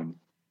 2021,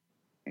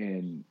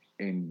 and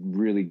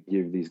really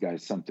give these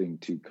guys something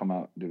to come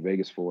out to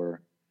Vegas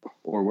for,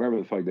 or wherever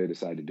the fuck they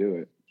decide to do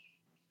it,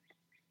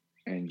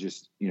 and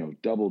just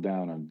double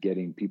down on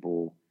getting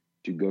people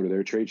to go to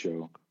their trade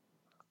show.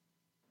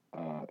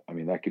 I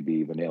mean, that could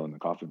be the nail in the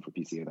coffin for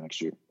PCA the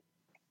next year.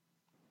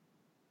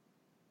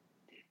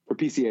 For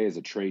PCA as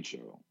a trade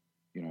show,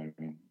 you know what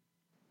I mean?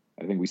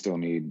 I think we still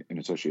need an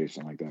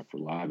association like that for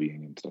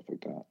lobbying and stuff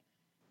like that.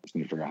 They just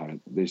need to figure out how they're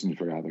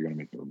going to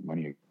make their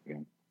money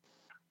again.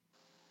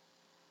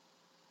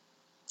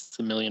 It's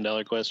 $1 million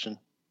question.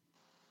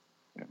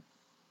 Yeah.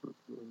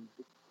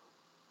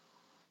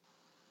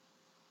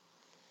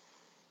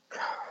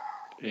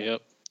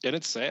 Yep. And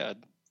it's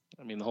sad.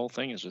 I mean, the whole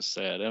thing is just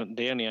sad. And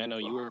Danny, I know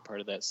you were a part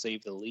of that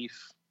Save the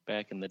Leaf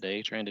back in the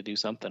day, trying to do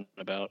something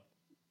about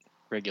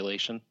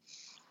regulation.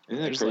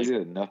 Isn't that crazy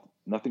that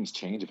nothing's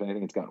changed? If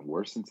anything, it's gotten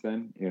worse since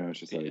then. It's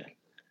just like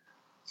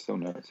so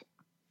nuts.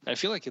 I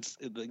feel like it's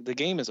the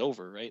game is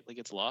over, right? Like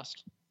it's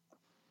lost.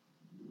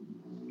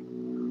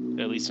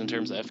 At least in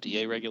terms of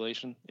FDA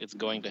regulation, it's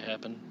going to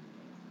happen.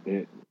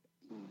 It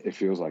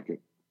feels like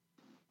it.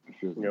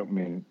 Yep. I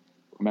mean,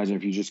 imagine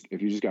if you just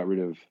got rid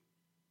of.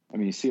 I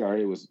mean,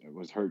 CRA was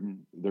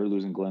hurting. They're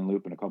losing Glenn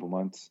Loop in a couple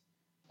months,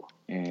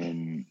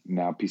 and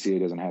now PCA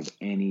doesn't have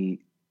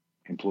any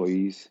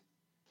employees.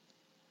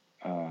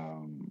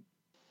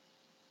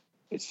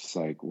 It's just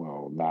like,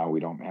 well, now we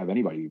don't have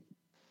anybody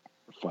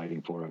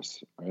fighting for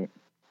us, right?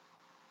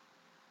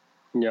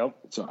 Yep.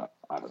 So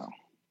I don't know.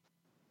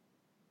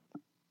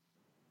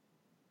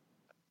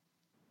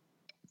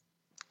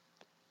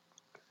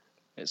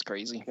 It's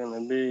crazy. It's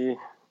gonna be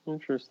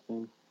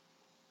interesting.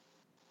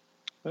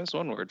 That's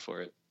one word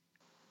for it.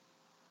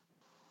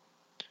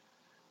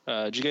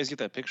 Did you guys get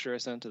that picture I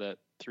sent to that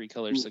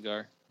 3-color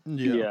cigar?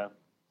 Yeah.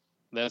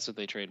 That's what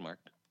they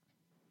trademarked.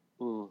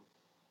 Mm.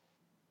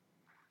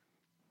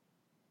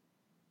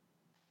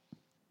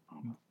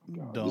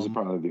 God, this is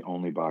probably the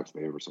only box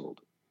they ever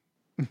sold.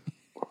 Who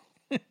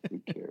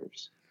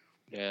cares?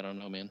 Yeah, I don't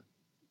know, man.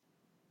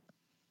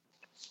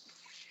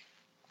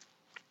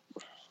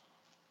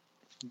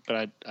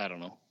 But I don't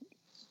know.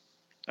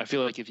 I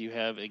feel like if you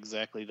have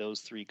exactly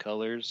those 3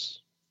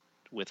 colors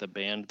with a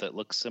band that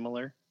looks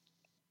similar,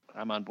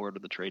 I'm on board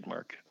with the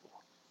trademark.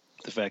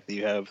 The fact that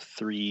you have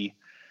 3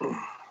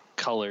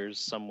 colors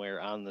somewhere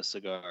on the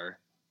cigar,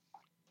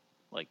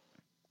 like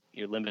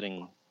you're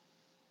limiting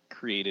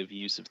creative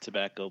use of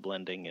tobacco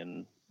blending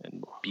and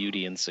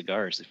beauty in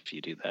cigars if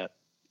you do that.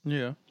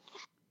 Yeah.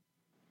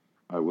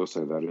 I will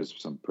say that is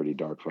some pretty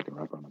dark fucking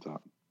wrapper on the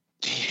top.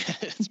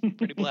 It's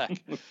pretty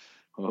black.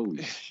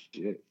 Holy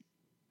shit.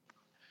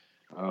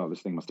 Oh,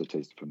 this thing must have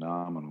tasted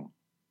phenomenal.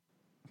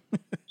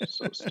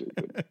 So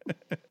stupid.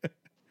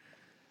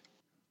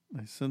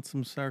 I sense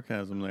some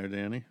sarcasm there,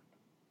 Danny.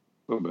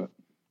 A little bit.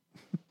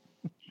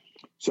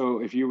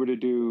 So if you were to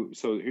do,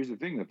 so here's the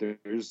thing, that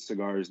there's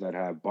cigars that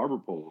have barber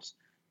poles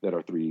that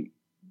are 3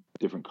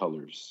 different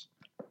colors.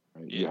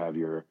 Right? Yeah. You have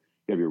your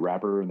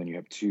wrapper, and then you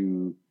have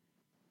two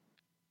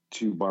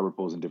barber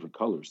poles in different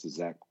colors. Does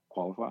that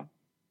qualify?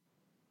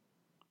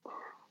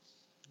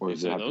 Or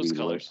does it have those to be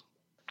colors?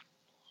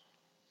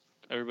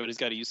 Everybody's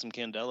got to use some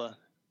Candela.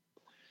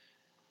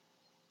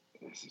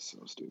 This is so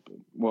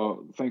stupid.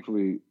 Well,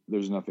 thankfully,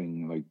 there's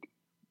nothing like.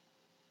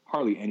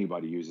 Hardly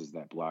anybody uses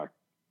that black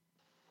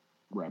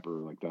wrapper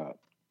like that.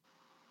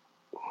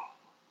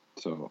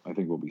 So I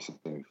think we'll be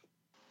safe.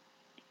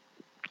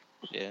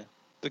 Yeah.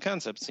 The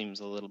concept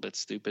seems a little bit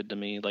stupid to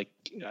me. Like,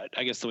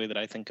 I guess the way that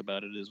I think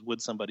about it is,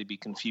 would somebody be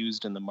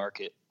confused in the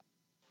market?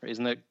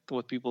 Isn't that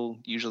what people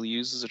usually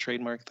use as a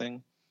trademark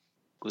thing?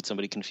 Would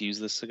somebody confuse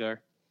this cigar?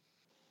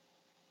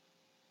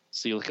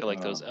 So you look at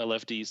like those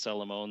LFD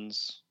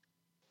Salamones,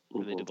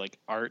 where they did like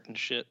art and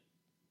shit.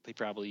 They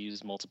probably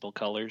used multiple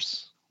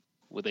colors.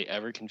 Would they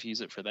ever confuse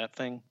it for that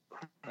thing?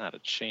 Not a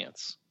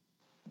chance.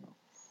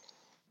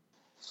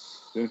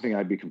 The only thing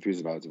I'd be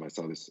confused about is if I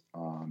saw this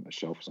on a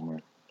shelf somewhere.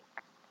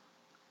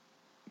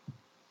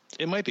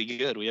 It might be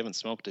good. We haven't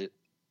smoked it.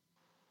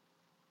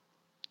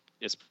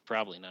 It's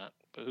probably not,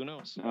 but who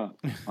knows? No,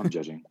 I'm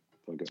judging.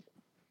 Okay.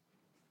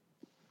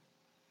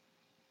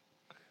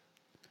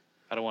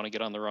 I don't want to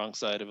get on the wrong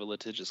side of a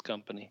litigious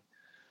company.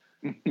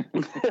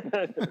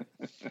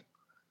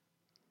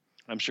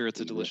 I'm sure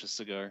it's a delicious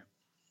cigar.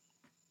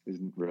 His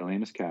real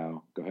name is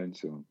Cow. Go ahead and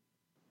sue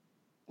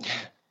him.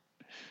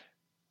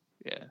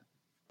 Yeah.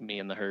 Me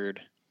and the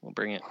herd. We'll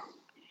bring it.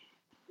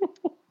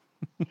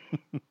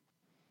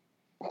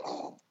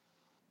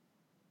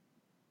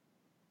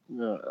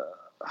 All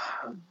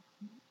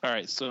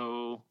right,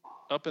 so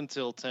up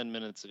until 10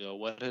 minutes ago,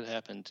 what had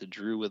happened to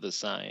Drew with a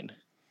sign?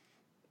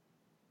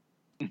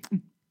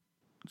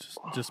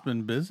 Just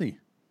been busy.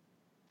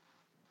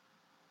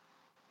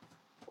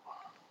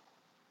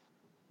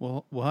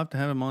 Well, we'll have to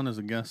have him on as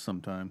a guest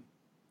sometime.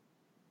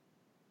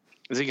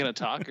 Is he going to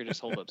talk or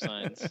just hold up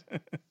signs?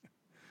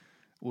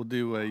 We'll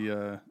do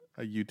a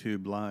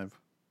YouTube live.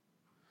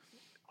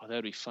 Oh, that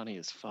would be funny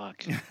as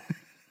fuck.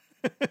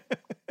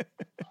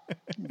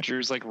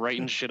 Drew's like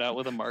writing shit out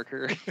with a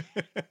marker.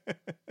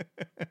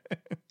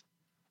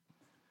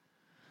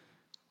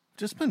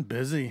 Just been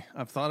busy.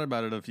 I've thought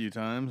about it a few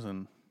times,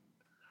 and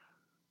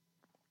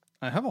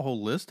I have a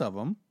whole list of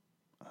them.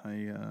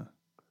 I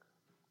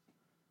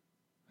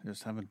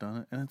just haven't done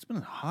it, and it's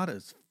been hot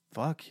as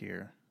fuck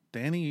here.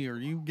 Danny, are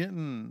you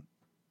getting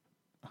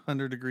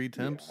 100-degree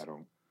temps? Yeah, I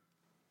don't.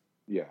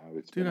 Yeah,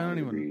 it's Dude, been I don't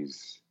 100 even.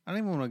 degrees. I don't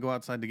even want to go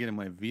outside to get in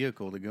my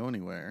vehicle to go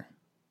anywhere.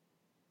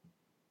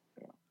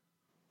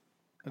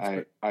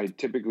 I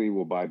typically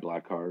will buy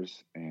black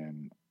cars,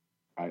 and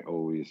I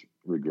always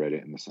regret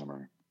it in the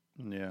summer.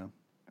 Yeah.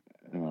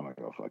 And I'm like,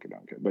 oh, fuck it, I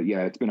don't care. But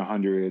yeah, it's been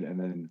 100, and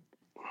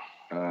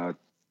then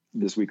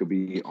this week will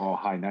be all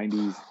high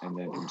 90s, and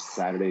then from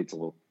Saturday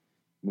till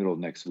middle of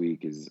next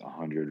week is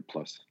 100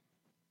 plus.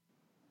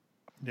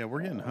 Yeah,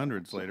 we're getting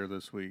hundreds later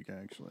this week,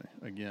 actually,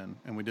 again.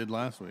 And we did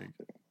last week.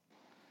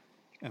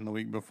 And the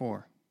week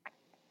before.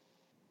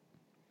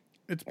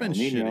 It's been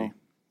shitty.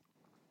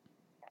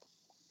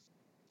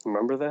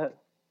 Remember that?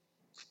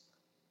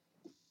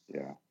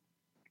 Yeah.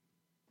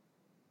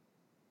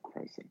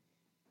 Crazy.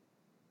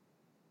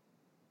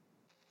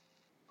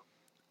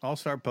 I'll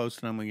start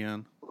posting them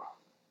again.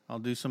 I'll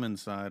do some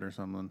inside or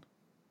something.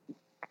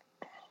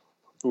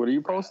 What are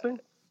you posting?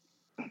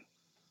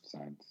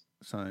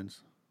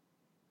 Signs.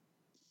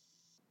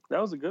 That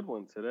was a good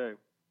one today.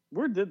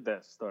 Where did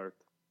that start?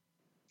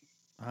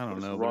 I don't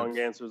know. Wrong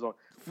answers on.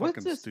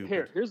 What's this?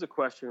 Stupid. Here's a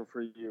question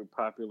for you,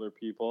 popular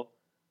people.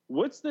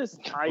 What's this?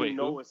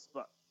 A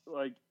spot.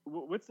 Like,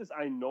 what's this?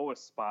 I know a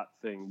spot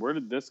thing. Where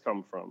did this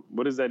come from?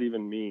 What does that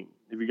even mean?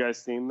 Have you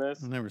guys seen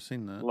this? I've never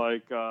seen that.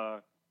 Like,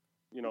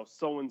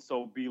 so and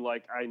so be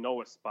like, I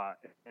know a spot,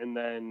 and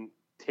then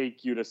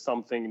take you to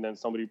something, and then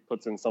somebody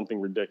puts in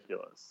something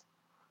ridiculous.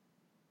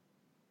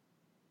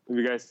 Have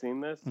you guys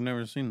seen this? I've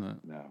never seen that.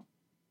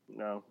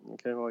 No.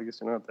 Okay, well, I guess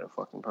you're not that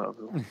fucking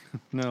popular.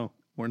 No,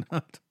 we're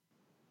not.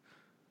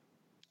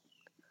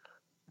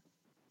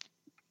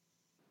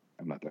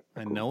 I'm not that.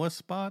 I know a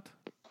spot?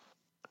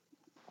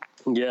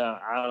 Yeah,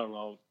 I don't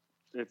know.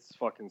 It's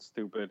fucking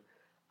stupid.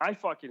 I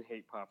fucking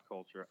hate pop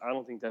culture. I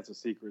don't think that's a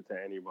secret to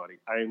anybody.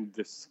 I am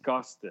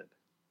disgusted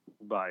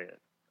by it.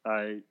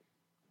 I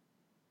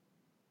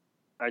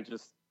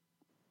just,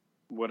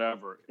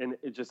 whatever. And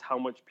it's just how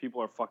much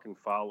people are fucking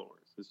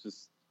followers. It's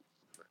just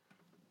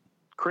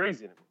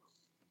crazy to me.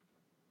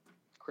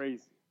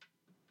 Crazy.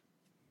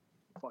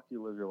 Fuck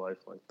you, live your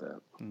life like that.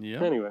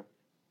 Yeah. Anyway.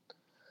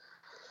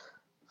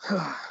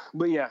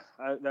 But yeah,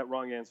 that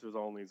wrong answers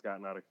only has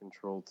gotten out of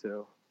control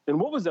too. And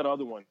what was that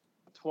other one?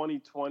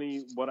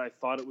 2020, what I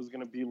thought it was going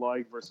to be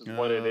like versus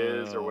what it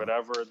is or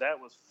whatever. That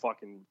was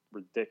fucking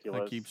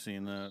ridiculous. I keep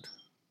seeing that.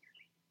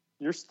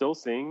 You're still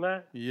seeing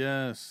that?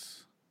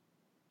 Yes.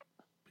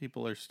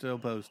 People are still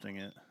posting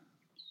it.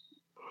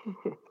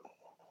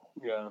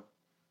 Yeah.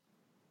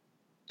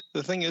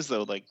 The thing is,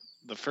 though, like,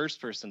 the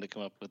first person to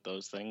come up with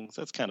those things,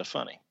 that's kind of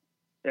funny.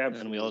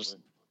 Absolutely. And we all just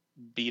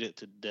beat it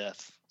to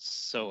death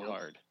so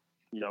hard.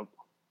 Yep.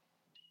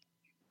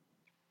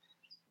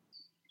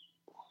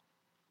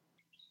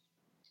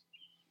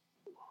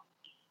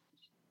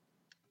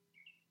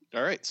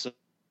 All right, so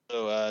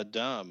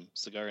Dom,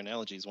 Cigar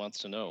Analogies, wants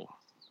to know,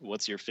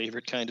 what's your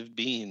favorite kind of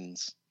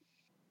beans?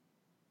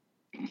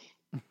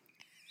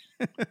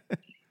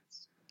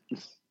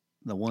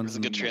 The ones. It's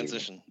a good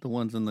transition. The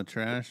ones in the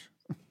trash.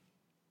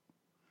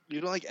 You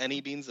don't like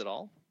any beans at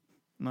all?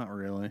 Not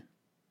really.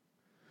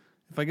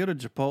 If I go to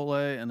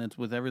Chipotle and it's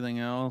with everything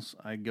else,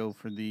 I go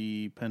for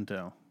the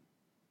Pinto.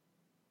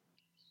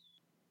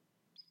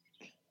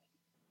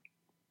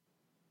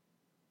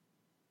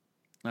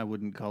 I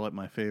wouldn't call it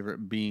my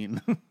favorite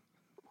bean.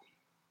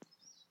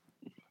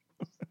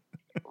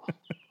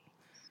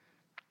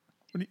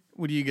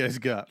 What do you guys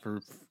got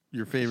for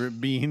your favorite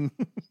bean?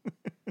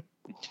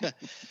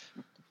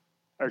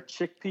 Are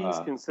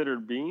chickpeas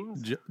considered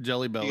beans?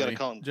 Jelly Belly. You gotta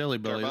call them Jelly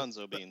Belly.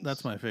 garbanzo beans.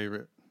 That's my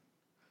favorite.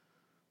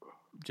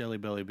 Jelly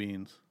Belly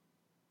beans.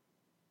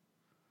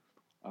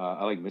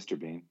 I like Mr.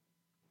 Bean.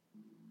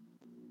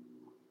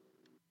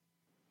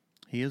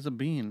 He is a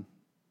bean.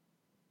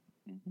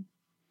 Mm-hmm.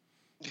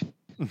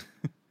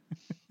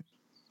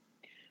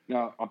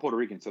 Now, I'm Puerto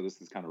Rican, so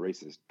this is kind of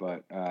racist,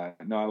 but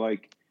no, I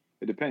like,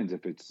 it depends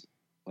if it's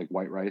like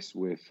white rice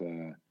with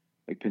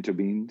like pinto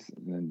beans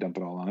and then dump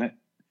it all on it.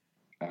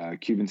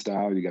 Cuban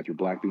style, you got your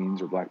black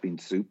beans or black bean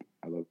soup.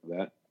 I love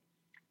that.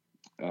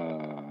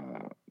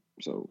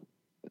 So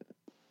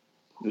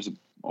there's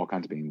all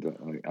kinds of beans.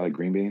 I like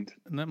green beans.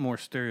 Isn't that more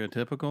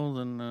stereotypical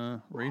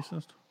than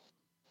racist?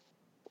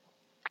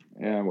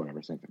 Yeah,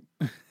 whatever, same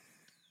thing.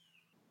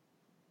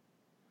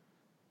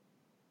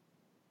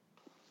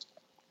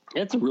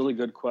 That's a really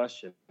good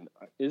question.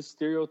 Is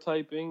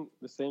stereotyping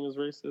the same as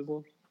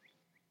racism?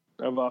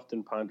 I've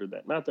often pondered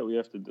that. Not that we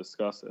have to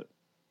discuss it.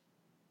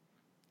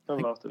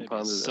 I've often Maybe a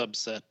pondered that.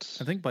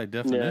 subset. I think by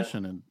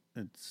definition,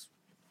 it's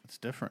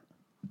different.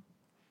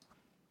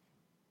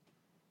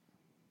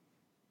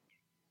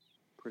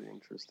 Pretty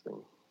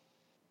interesting.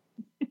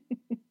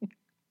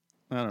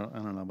 I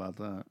don't know about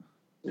that.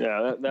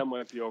 Yeah, that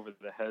might be over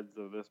the heads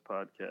of this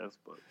podcast,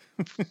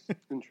 but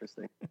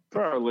interesting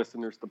for our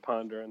listeners to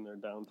ponder in their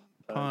downtime.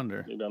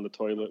 Ponder. Maybe on the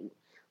toilet,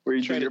 where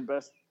you Try do to- your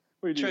best.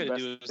 Where you Try your to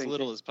best do as thinking.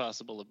 little as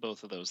possible of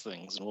both of those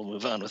things, and we'll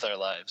move on with our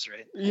lives,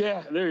 right?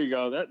 Yeah, there you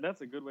go.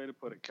 That's a good way to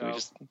put it, Can we Kyle.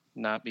 just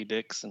not be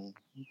dicks and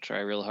try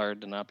real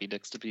hard to not be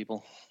dicks to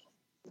people?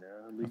 Yeah,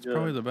 that'd be That's good.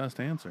 probably the best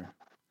answer.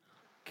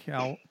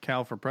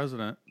 Cal for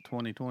president,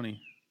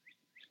 2020.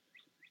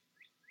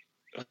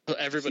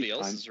 Everybody See,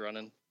 else I'm- is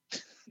running.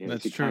 Yeah,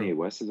 That's see, true. Kanye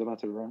West is about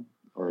to run,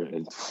 or I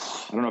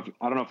don't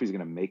know if he's going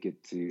to make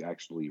it to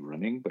actually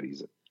running, but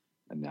he's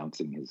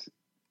announcing his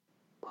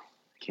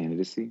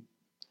candidacy.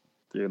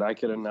 Dude, I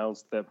could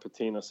announce that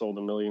Patina sold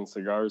 1 million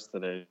cigars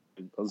today.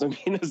 It doesn't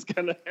mean it's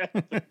gonna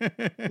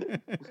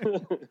happen.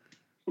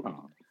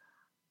 Oh,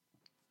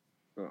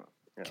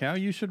 Yeah. Cal,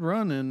 you should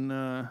run in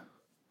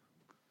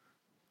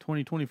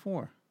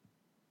 2024.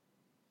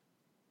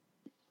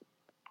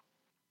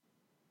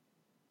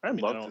 I'd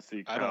mean, love to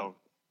see Kyle.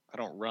 I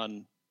don't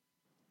run.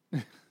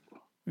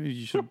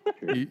 You should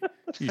you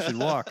should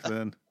walk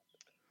then.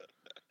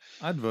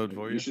 I'd vote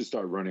for you. you should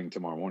start running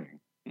tomorrow morning.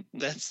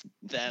 That's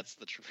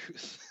the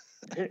truth.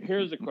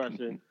 Here's a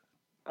question.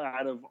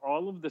 Out of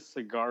all of the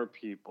cigar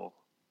people,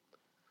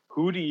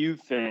 who do you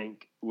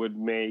think would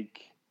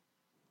make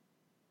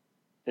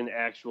an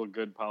actual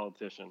good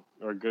politician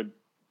or a good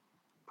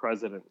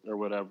president or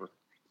whatever?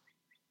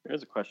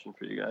 Here's a question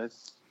for you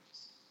guys.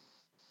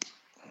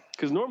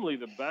 Because normally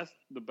the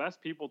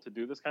best people to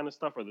do this kind of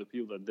stuff are the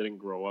people that didn't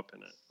grow up in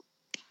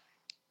it.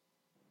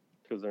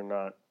 Because they're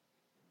not.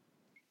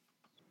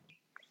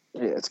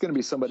 Yeah, it's going to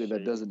be somebody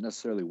that doesn't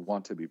necessarily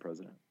want to be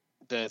president.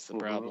 That's the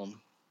problem.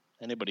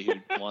 Anybody who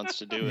wants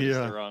to do it is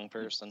the wrong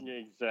person. Yeah,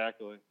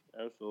 exactly.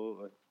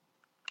 Absolutely.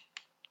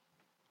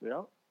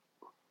 Yeah.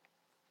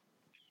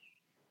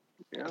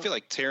 I feel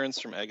like Terrence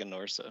from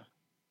Aganorsa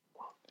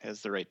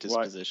has the right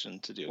disposition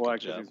to do a Why?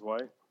 good Because job. he's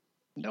white?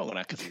 No,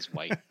 not because he's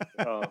white.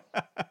 Oh.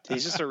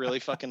 He's just a really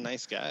fucking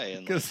nice guy.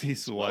 And Because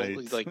he's white.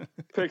 he's like,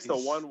 Picks the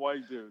one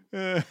white dude.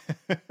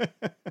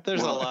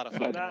 there's a lot of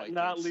fucking white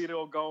Not dudes.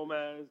 Lido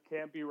Gomez.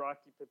 Can't be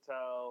Rocky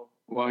Patel.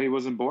 Well, he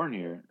wasn't born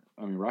here.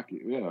 I mean,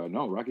 Rocky. Yeah,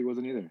 no, Rocky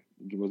wasn't either.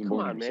 He wasn't Come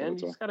born on, here. man. You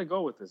So just got to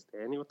go with this,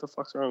 Danny. What the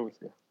fuck's wrong with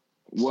you?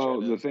 well,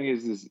 Straight the up. thing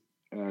is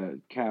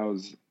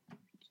Cal's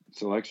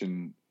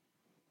selection,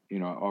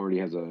 already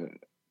has a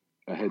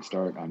head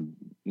start on,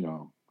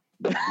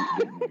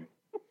 getting there.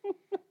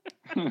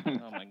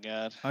 Oh my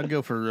god! I'd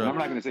go for. And I'm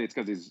not going to say it's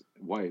because he's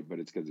white, but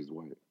it's because he's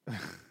white.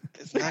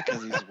 It's not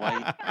because he's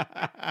white.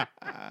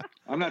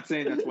 I'm not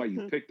saying that's why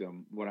you picked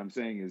him. What I'm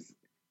saying is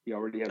he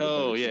already has.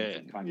 Oh, a better yeah.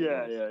 chance than Kanye Yeah,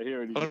 West. yeah. He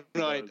already Oh,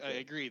 no, I does it.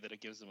 agree that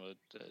it gives him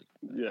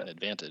Yeah. an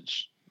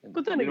advantage.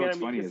 But then You know again, what's I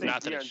mean, funny you is- say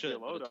Not that it Deion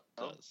should, but it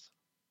Gianotto, does.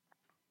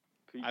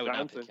 Pete I would not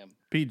Johnson. pick him.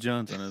 Pete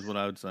Johnson is what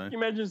I would say. Can you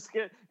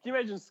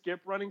imagine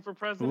Skip running for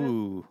president?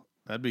 Ooh,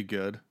 that'd be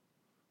good.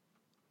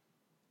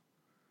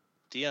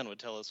 Dion would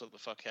tell us what the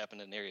fuck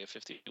happened in Area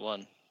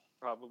 51.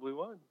 Probably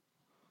would.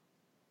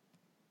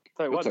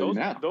 Tell you I'll what, tell you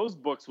now. those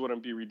books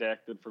wouldn't be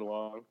redacted for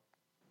long.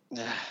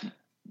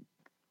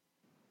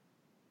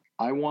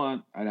 I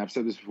want, and I've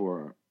said this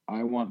before.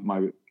 I want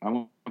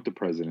the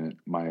president,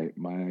 my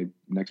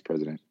next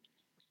president,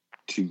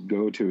 to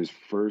go to his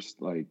first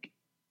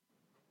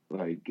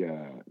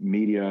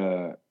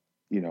media,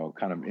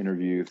 kind of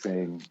interview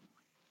thing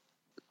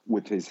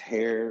with his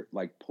hair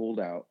like pulled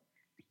out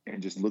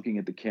and just looking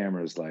at the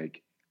cameras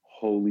like,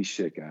 holy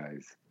shit,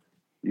 guys,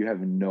 you have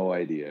no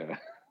idea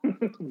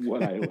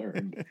what I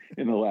learned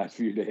in the last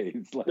few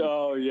days. Like,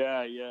 Oh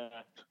yeah.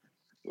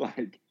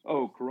 like,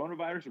 oh,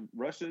 coronavirus,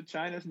 Russia,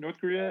 China, North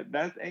Korea,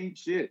 that ain't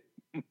shit.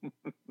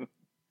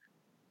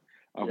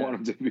 I want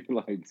him to be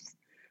like,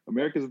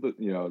 America's I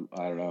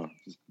don't know,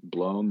 just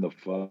blown the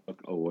fuck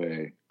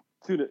away.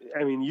 Dude,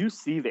 I mean, you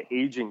see the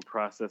aging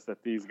process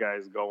that these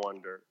guys go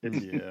under.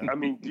 Yeah. I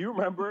mean, do you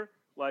remember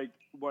like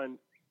when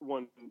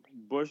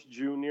Bush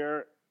Jr.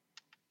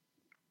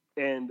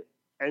 and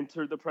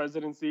entered the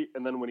presidency,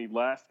 and then when he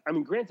left? I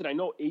mean, granted, I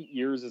know 8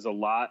 years is a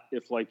lot.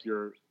 If if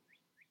you're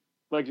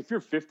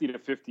 50 to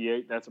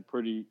 58, that's a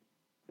pretty,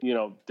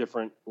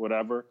 different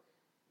whatever.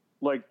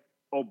 Like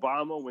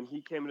Obama when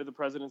he came into the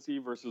presidency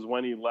versus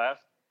when he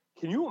left.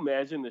 Can you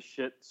imagine the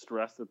shit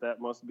stress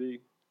that must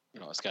be?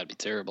 It's got to be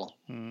terrible.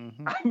 Mhm.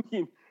 I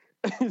mean,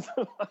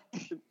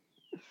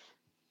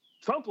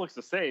 Trump looks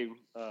the same.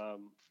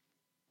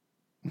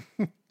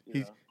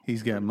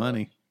 He's got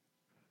money.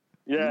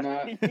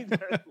 Yeah.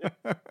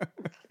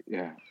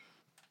 Yeah.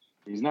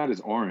 He's not as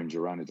orange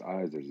around his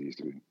eyes as he used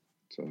to be.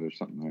 So there's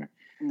something there.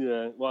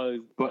 Yeah. Well,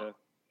 But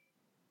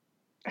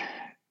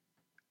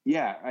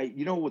yeah,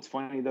 you know what's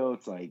funny though?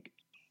 It's like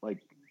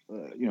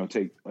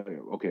take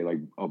okay, like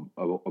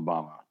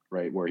Obama,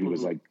 right, where he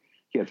was like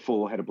he had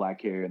full head of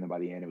black hair, and then by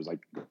the end it was like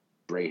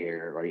gray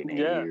hair, right, and 8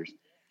 years.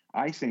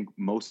 I think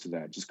most of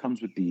that just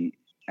comes with the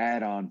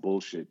add-on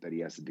bullshit that he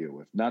has to deal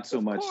with. Not so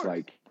much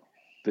like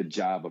the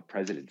job of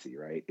presidency,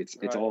 right? It's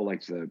all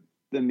like the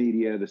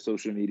media, the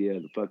social media,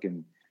 the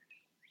fucking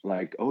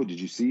like, oh, did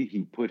you see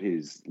he put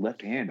his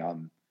left hand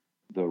on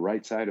the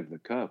right side of the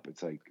cup?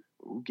 It's like,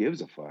 who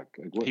gives a fuck?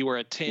 Like, what, he wore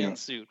a tan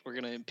suit. We're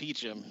gonna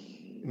impeach him.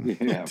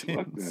 Yeah,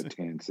 fuck that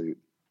tan suit.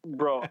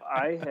 Bro,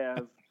 I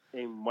have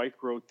a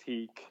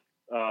Micro-Teak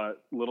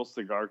little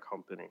cigar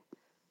company,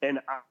 and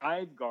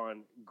I've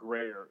gone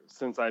grayer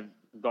since I've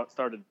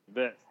started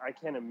this. I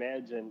can't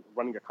imagine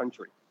running a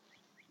country.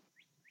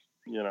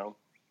 You know,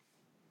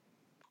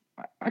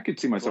 I could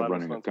see myself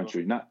running a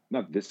country, not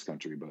this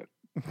country, but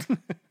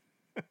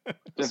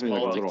definitely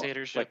small like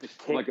dictatorship,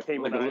 like the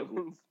Cayman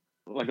Islands,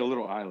 like a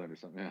little island or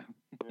something.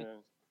 Yeah.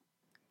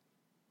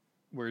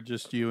 Where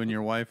just you and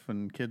your wife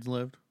and kids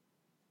lived?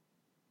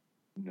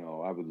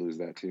 No, I would lose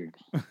that too.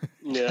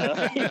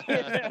 Yeah.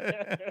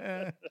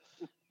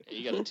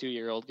 You got a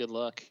 2-year-old. Good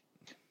luck.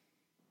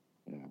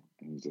 Yeah,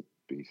 he's a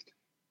beast.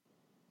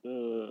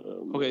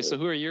 Okay, so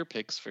who are your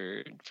picks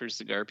for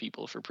cigar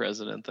people for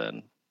president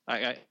then?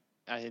 I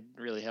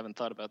really haven't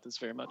thought about this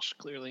very much,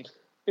 clearly.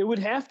 It would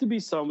have to be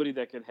somebody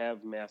that could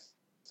have mass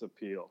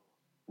appeal,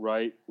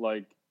 right?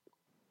 Like,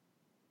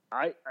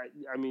 I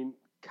mean,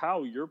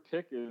 Kyle, your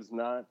pick is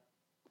not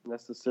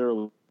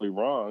necessarily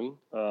wrong.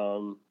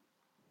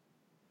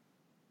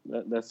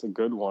 That's a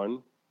good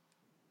one.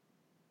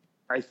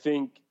 I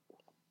think,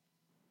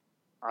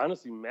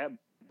 honestly, Matt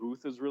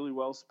Booth is really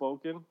well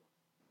spoken.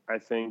 I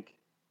think,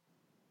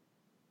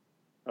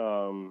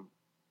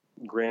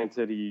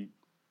 granted, he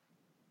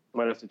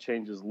might have to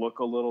change his look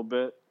a little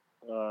bit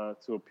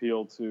to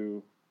appeal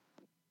to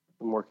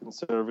more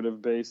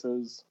conservative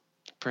bases.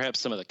 Perhaps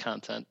some of the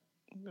content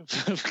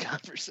of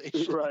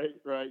conversation.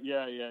 Right.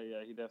 Yeah.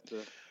 He'd have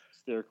to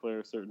steer clear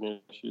of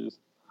certain issues.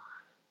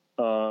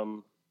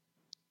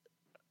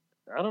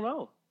 I don't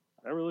know.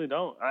 I really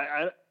don't.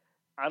 I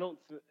don't.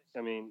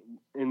 I mean,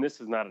 and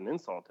this is not an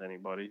insult to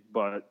anybody,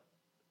 but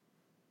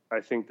I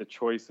think the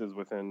choices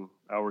within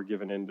our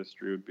given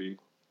industry would be.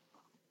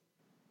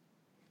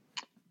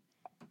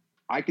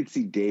 I could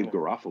see Dave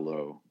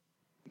Garofalo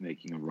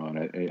making a run.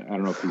 I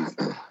don't know if he's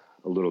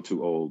a little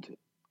too old,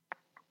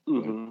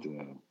 but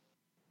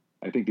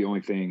I think the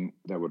only thing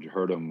that would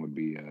hurt him would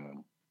be,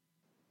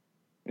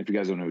 if you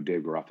guys don't know who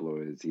Dave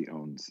Garofalo is, he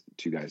owns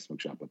Two Guys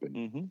Smoke Shop up in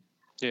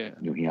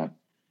New Hampshire.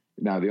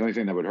 Now, the only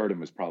thing that would hurt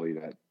him is probably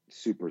that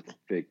super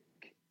thick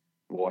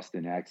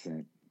Boston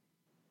accent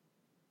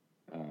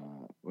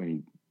when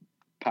he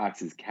parks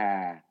his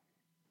car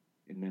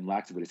and then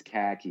locks it with his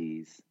car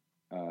keys.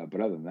 But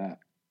other than that,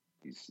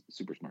 he's a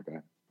super smart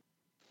guy.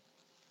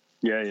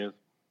 Yeah, he is.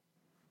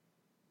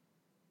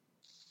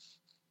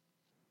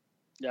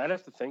 Yeah, I'd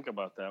have to think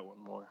about that one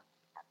more.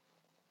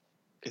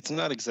 It's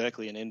not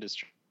exactly an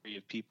industry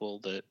of people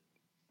that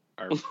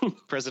are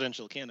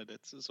presidential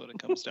candidates, is what it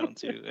comes down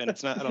to. And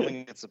it's not, I don't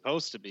think it's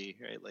supposed to be,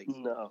 right? Like,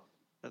 no,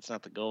 that's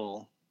not the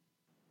goal.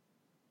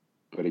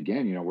 But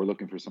again, we're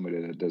looking for somebody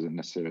that doesn't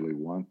necessarily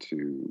want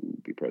to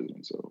be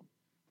president. So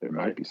there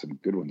might be some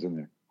good ones in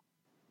there.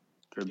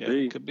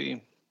 Could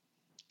be.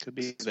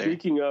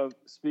 Speaking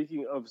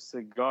of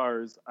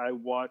cigars, I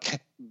watched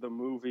the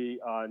movie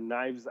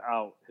Knives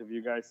Out. Have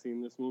you guys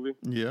seen this movie?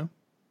 Yeah.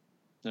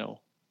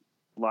 No.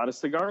 A lot of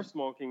cigar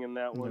smoking in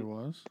that one. There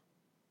was.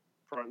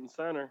 Front and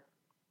center.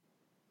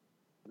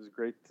 It was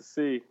great to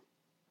see.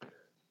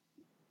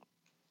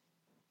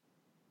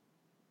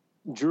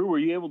 Drew, were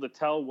you able to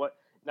tell what?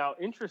 Now,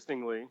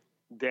 interestingly,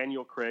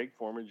 Daniel Craig,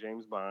 former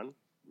James Bond,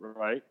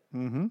 right?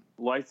 Mm-hmm.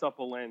 Lights up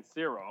a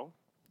Lancero.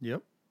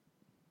 Yep.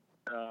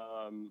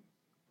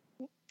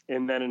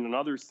 And then in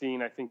another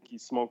scene, I think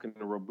he's smoking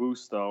a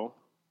Robusto.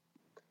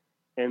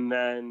 And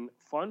then,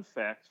 fun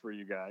fact for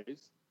you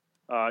guys.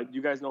 Do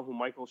you guys know who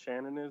Michael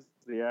Shannon is,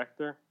 the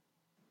actor?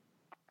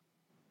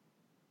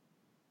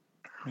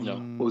 No.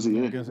 What was he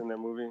in? In that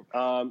movie?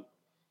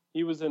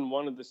 He was in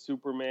one of the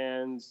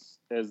Supermans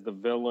as the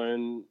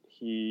villain.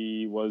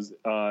 He was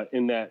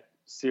in that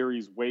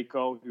series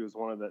Waco. He was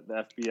one of the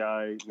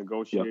FBI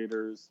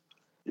negotiators.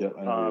 Yep,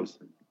 I know he is.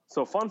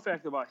 So, fun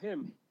fact about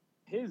him,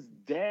 his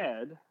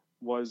dad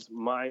was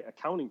my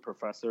accounting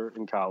professor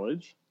in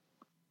college.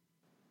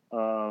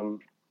 But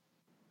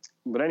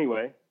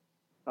anyway,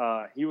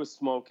 he was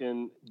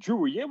smoking. Drew,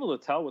 were you able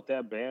to tell what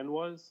that band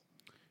was?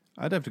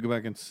 I'd have to go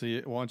back and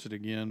watch it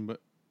again, but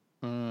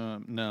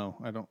no,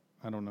 I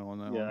don't know on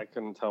that one. Yeah, I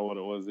couldn't tell what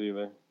it was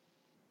either.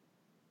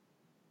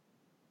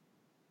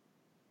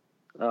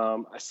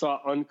 I saw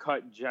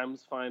Uncut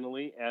Gems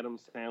finally. Adam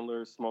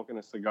Sandler smoking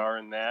a cigar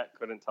in that.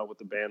 Couldn't tell what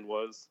the band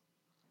was.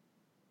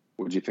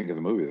 What did you think of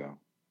the movie, though?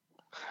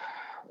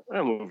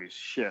 That movie's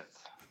shit.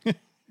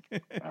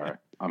 All right,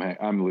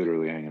 I'm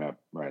literally hanging up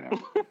right now.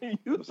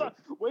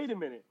 Wait a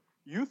minute.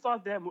 You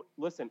thought that?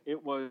 Listen,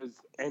 it was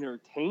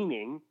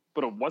entertaining,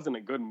 but it wasn't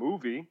a good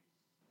movie.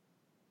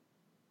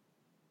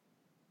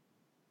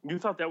 You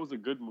thought that was a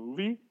good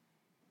movie?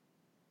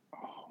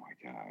 Oh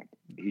my god,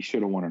 he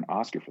should have won an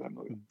Oscar for that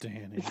movie.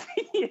 Danny.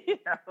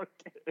 Yeah,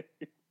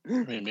 okay.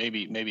 I mean,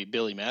 maybe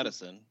Billy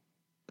Madison.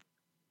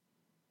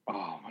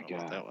 Oh my I don't know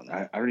about god, that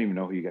one, I don't even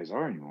know who you guys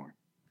are anymore.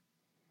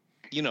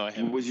 You know, I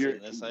haven't Was seen your-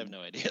 this. I have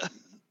no idea.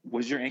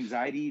 Was your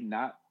anxiety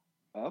not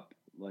up?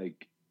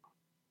 Like,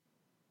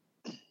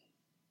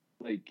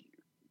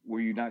 were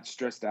you not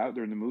stressed out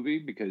during the movie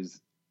because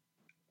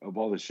of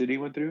all the shit he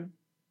went through?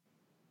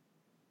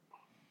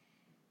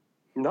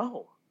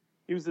 No,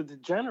 he was a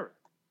degenerate.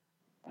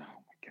 Oh my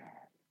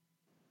god.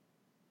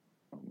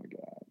 Oh my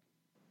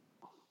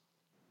god.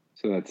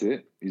 So that's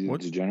it. He's a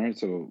degenerate,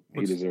 so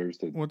he deserves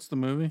to What's the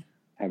movie?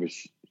 have a.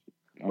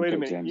 Wait a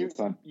minute. It's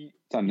on you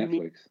Netflix.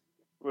 mean-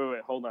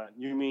 wait, hold on.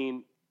 You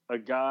mean a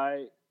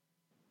guy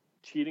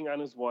cheating on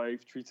his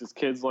wife, treats his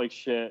kids like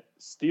shit,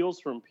 steals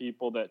from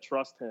people that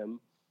trust him,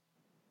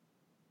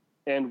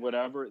 and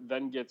whatever,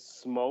 then gets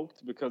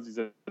smoked because he's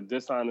a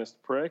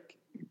dishonest prick?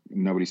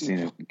 Nobody's seen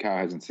it. Kyle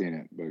hasn't seen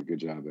it, but good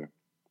job there.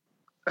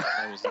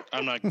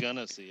 I'm not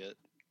gonna see it.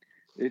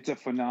 It's a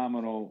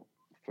phenomenal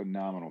fucking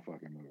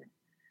movie.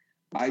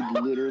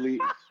 I literally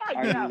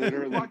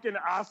fucking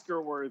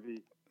Oscar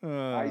worthy.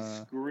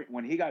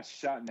 when he got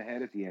shot in the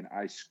head at the end,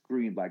 I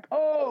screamed like,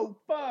 "Oh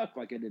fuck!"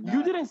 Like I did not.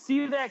 You didn't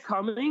see that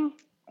coming?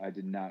 I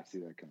did not see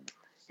that coming.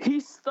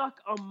 He stuck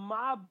a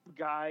mob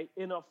guy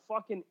in a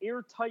fucking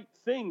airtight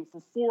thing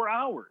for 4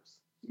 hours.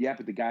 Yeah,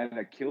 but the guy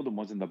that killed him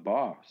wasn't the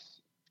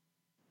boss.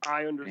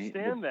 I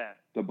understand that.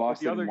 The boss.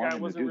 But the other didn't want guy him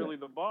to wasn't do really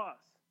that. the boss.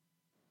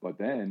 But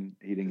then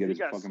he didn't get his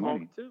got fucking smoked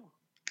money. too.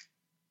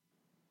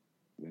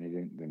 Then he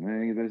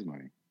didn't get his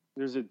money.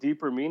 There's a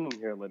deeper meaning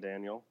here,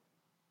 LaDaniel.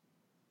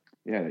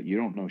 Yeah, you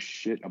don't know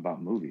shit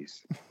about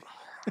movies.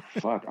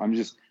 Fuck,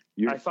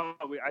 I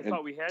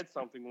thought we had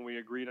something when we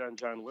agreed on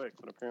John Wick,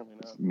 but apparently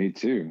not. Me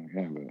too.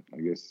 Yeah, but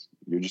I guess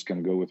you're just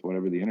gonna go with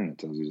whatever the internet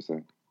tells you to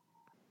say.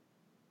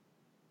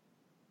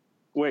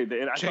 Wait,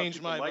 I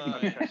Change my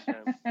thought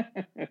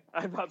mind.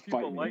 I thought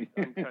people liked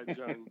Uncut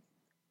Gems.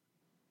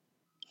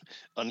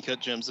 Uncut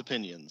Gems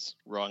opinions.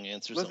 Wrong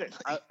answers Listen,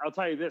 only. I'll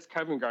tell you this: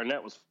 Kevin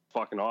Garnett was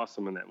fucking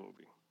awesome in that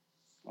movie.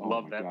 Oh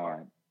Love my that God.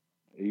 part.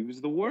 He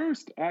was the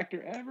worst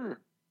actor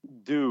ever.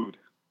 Dude,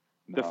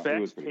 the No, it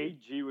fact was pretty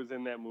good. KG was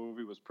in that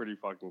movie was pretty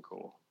fucking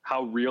cool.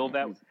 How real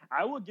that was.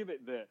 I will give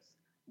it this.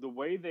 The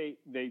way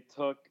they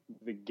took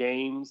the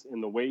games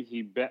and the way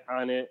he bet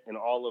on it and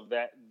all of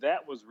that,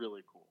 that was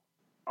really cool.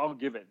 I'll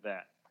give it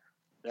that.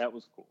 That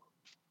was cool.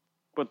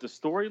 But the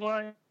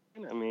storyline,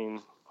 I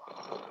mean...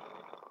 All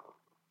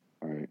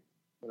right.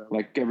 Whatever.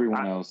 Like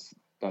everyone else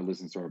that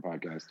listens to our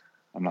podcast,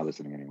 I'm not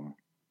listening anymore.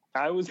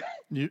 You was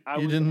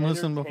didn't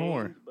listen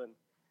before. entertained, but-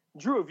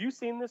 Drew, have you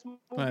seen this movie?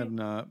 I have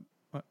not.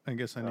 I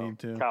guess I need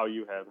to. Kyle,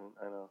 you haven't.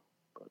 I know.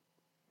 But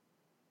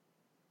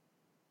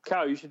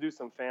Kyle, you should do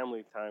some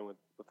family time with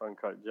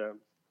Uncut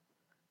Gems.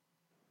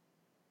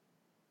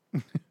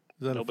 Is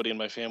that Nobody in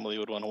my family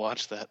would want to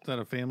watch that. Is that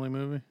a family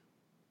movie?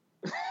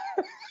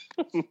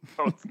 No,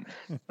 it's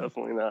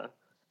definitely not.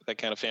 That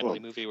kind of family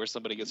movie where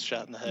somebody gets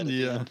shot in the head. At the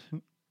Yeah.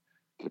 end.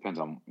 Depends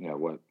on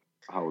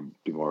how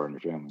people are in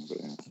your family. But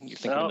yeah. You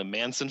thinking of the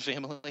Manson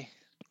family?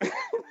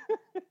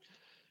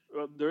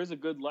 Well, there is a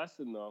good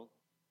lesson, though.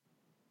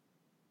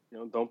 You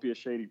know, don't be a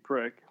shady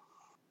prick.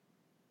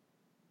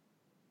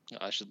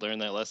 I should learn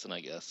that lesson,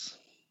 I guess.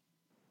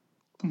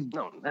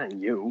 No, not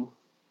you.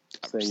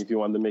 Saying if you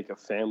wanted to make a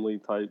family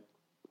type,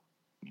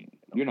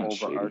 You're not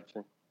shady.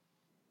 overarching.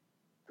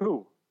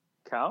 Who?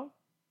 Cal?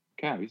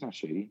 Cal, he's not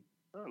shady.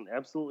 No,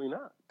 absolutely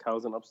not.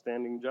 Cal's an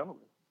upstanding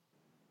gentleman.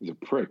 He's a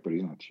prick, but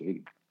he's not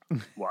shady.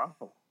 Wow.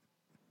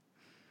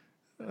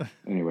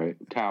 Anyway,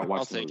 Cal,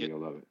 watch the take movie. it. You'll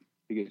love it.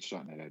 He gets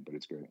shot in the head, but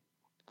it's great.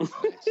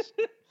 Nice.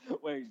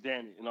 Wait,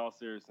 Danny, in all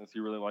seriousness,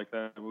 you really like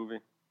that movie?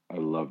 I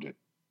loved it.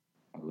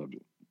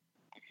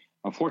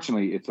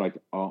 Unfortunately, it's like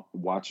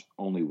watch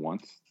only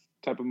once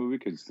type of movie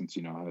because since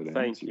you know how it ends,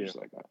 Thank you're you. just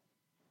like that.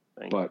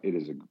 Thank But it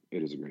is a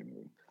great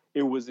movie.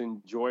 It was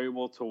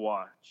enjoyable to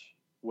watch.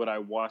 Would I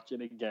watch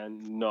it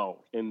again? No.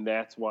 And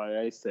that's why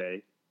I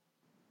say,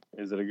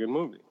 is it a good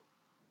movie?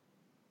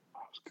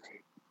 That was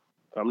great.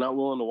 If I'm not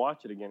willing to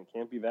watch it again, it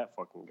can't be that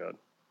fucking good.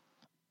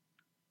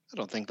 I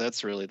don't think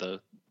that's really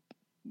the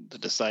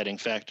deciding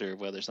factor of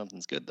whether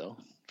something's good, though,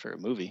 for a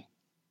movie.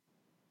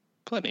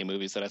 Plenty of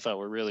movies that I thought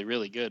were really,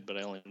 really good, but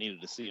I only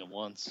needed to see them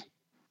once.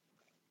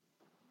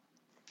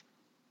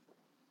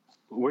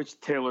 Which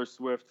Taylor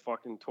Swift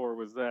fucking tour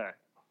was that?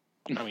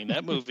 I mean,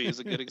 that movie is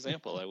a good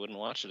example. I wouldn't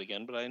watch it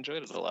again, but I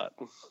enjoyed it a lot.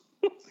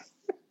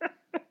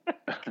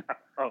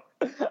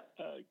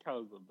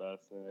 Cal's the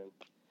best, man.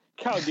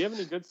 Cal, do you have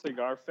any good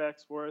cigar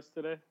facts for us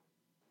today?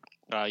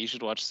 You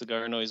should watch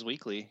Cigar Noise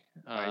Weekly.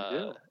 I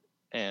do.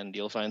 And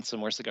you'll find some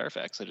more cigar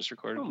facts. I just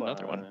recorded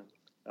another one.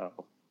 Oh,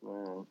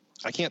 man.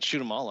 I can't shoot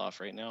them all off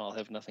right now. I'll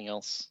have nothing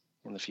else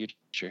in the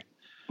future.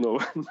 No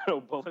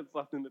bullets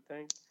left in the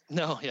tank?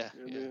 No, yeah.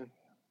 Yeah.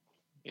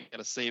 You got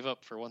to save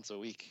up for once a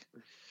week.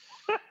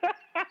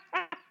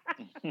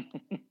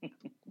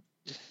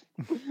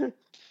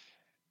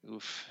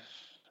 Oof.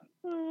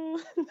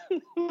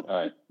 All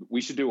right,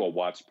 we should do a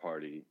watch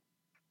party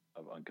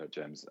of Uncut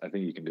Gems. I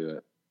think you can do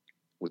it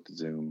with the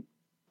Zoom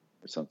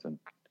or something.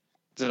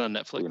 Is it on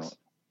Netflix?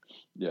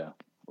 We're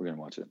gonna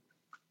watch it.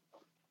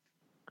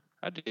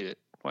 I'd do it.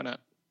 Why not?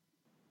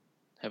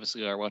 Have a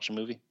cigar, watch a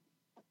movie.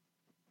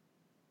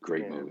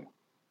 Great movie.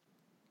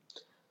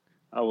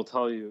 I will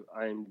tell you,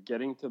 I'm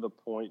getting to the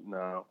point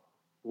now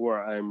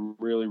where I'm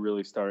really,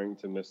 really starting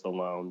to miss the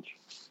lounge.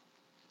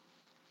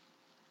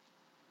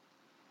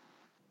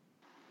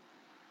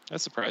 That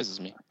surprises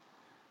me.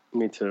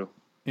 Me too.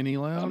 Any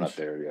lounge? I'm not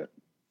there yet.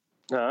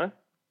 Huh?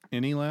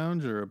 Any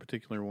lounge or a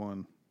particular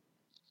one?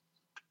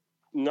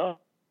 No,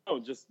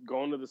 just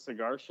going to the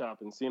cigar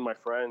shop and seeing my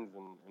friends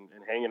and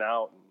hanging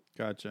out.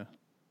 Gotcha.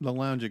 The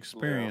lounge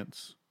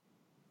experience.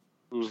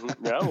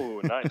 Mm-hmm.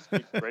 Oh, nice.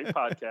 Great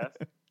podcast.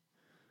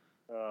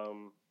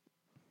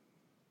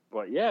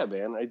 But yeah,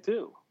 man, I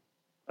do.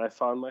 I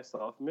found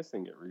myself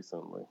missing it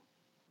recently.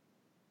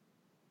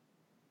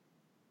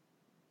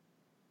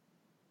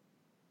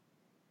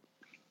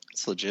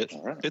 It's legit.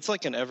 All right. It's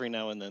like an every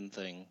now and then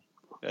thing,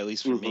 at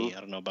least for me.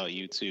 I don't know about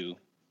you too.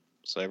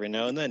 So every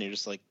now and then you're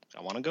just like,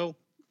 I want to go.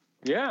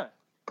 Yeah.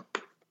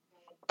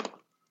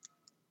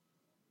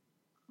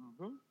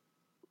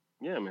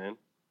 Yeah, man.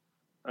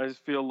 I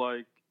just feel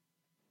like,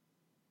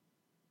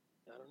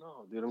 I don't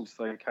know, dude. I'm just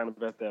like kind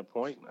of at that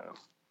point now.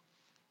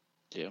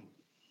 Yeah.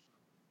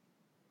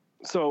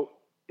 So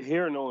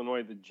here in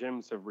Illinois, the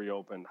gyms have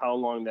reopened. How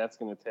long that's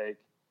going to take,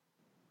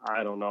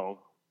 I don't know.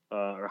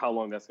 Or how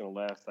long that's going to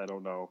last, I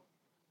don't know.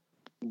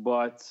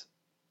 But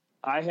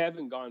I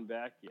haven't gone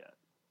back yet.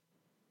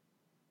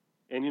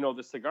 And,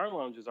 the cigar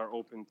lounges are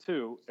open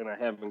too, and I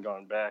haven't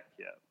gone back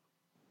yet.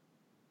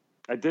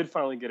 I did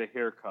finally get a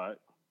haircut.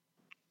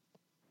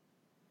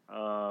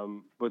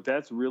 But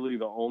that's really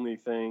the only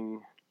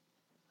thing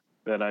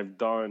that I've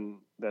done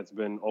that's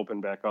been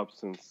open back up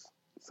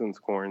since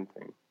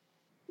quarantine.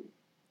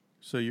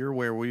 So you're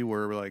where we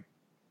were like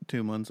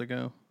 2 months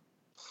ago?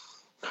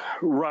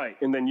 Right.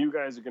 And then you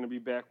guys are going to be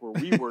back where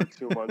we were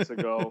 2 months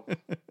ago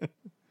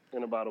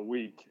in about a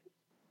week.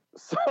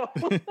 So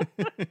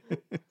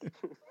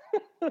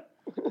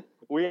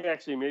we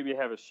actually maybe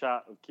have a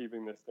shot of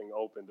keeping this thing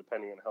open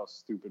depending on how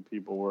stupid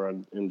people were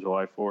in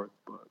July 4th.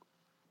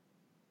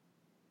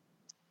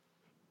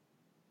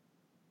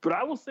 But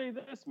I will say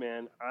this,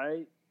 man.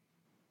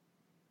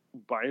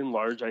 By and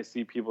large, I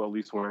see people at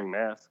least wearing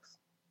masks,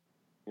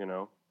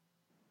 And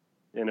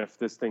if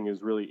this thing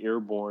is really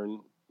airborne,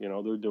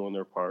 they're doing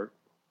their part.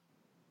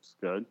 It's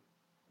good.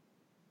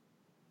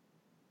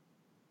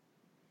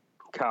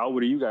 Kyle,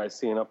 what are you guys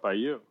seeing up by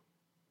you?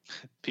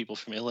 People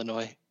from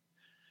Illinois.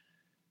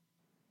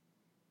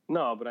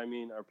 No, but I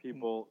mean, are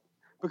people...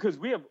 Because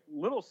we have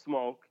Little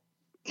Smoke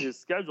is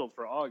scheduled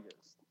for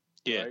August.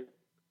 Yeah. Right?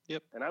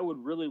 Yep. And I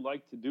would really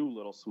like to do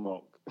Little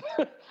Smoke.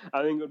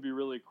 I think it would be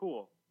really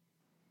cool.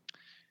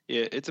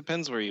 Yeah, it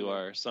depends where you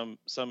are. Some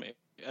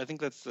I think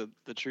that's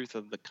the truth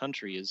of the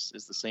country is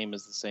the same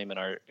in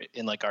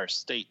our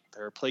state.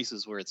 There are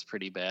places where it's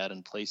pretty bad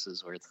and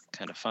places where it's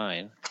kind of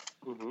fine.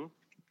 Mm-hmm.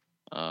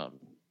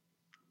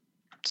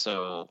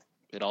 So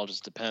it all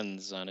just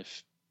depends on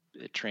if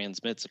it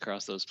transmits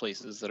across those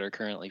places that are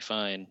currently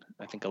fine.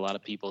 I think a lot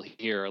of people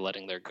here are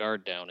letting their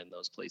guard down in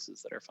those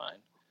places that are fine.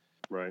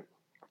 Right.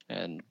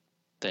 And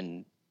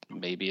then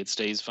maybe it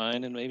stays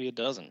fine and maybe it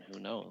doesn't. Who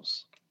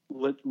knows?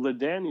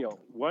 Daniel,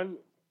 when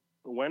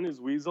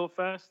is Weasel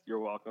Fest? You're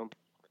welcome.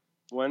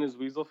 When is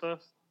Weasel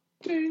Fest?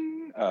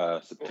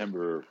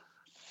 September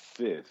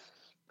 5th.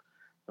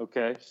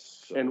 Okay.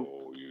 So,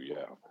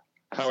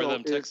 How are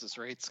them Texas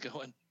rates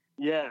going?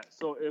 Yeah.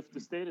 So if the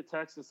state of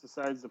Texas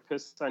decides to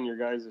piss on your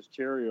guys'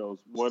 Cheerios,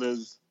 what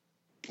does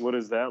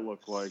that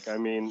look like? I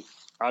mean,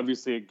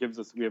 obviously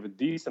we have a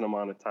decent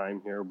amount of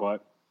time here,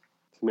 but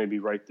to maybe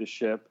right the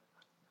ship.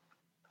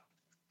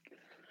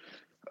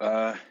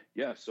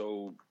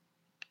 So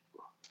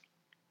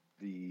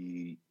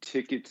the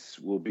tickets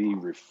will be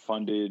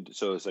refunded.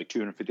 So it's like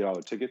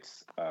 $250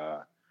 tickets.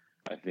 I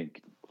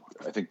think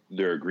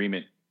their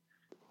agreement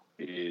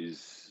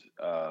is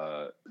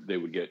they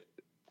would get,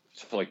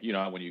 so like,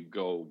 when you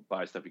go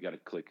buy stuff, you got to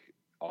click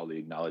all the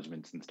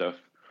acknowledgments and stuff.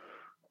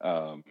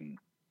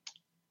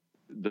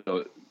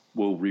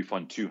 We'll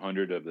refund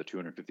 $200 of the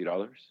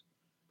 $250.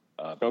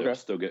 Okay.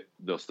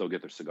 They'll still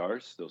get their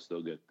cigars. They'll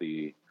still get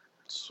the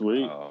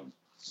sweet.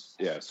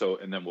 So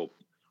and then we'll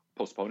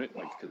postpone it,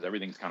 because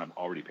everything's kind of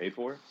already paid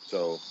for.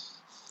 So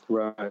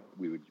right,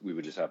 we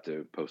would just have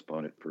to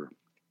postpone it for.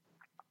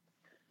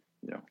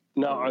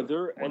 Now, are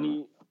there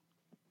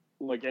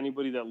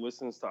anybody that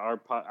listens to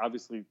our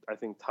obviously, I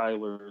think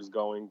Tyler is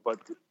going, but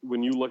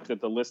when you looked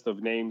at the list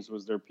of names,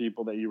 was there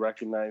people that you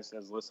recognize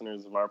as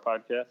listeners of our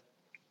podcast?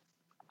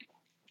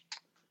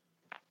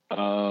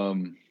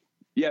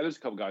 Yeah, there's a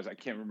couple guys. I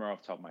can't remember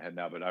off the top of my head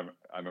now, but I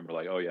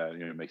remember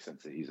it makes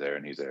sense that he's there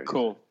and he's there.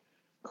 Cool.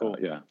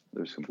 Yeah,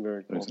 there's some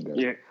very cool. There's some guys.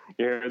 Yeah,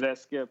 you hear that,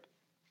 Skip?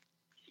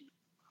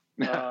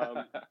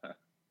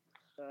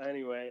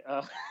 Anyway,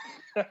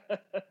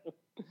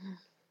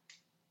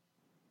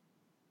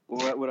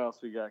 what else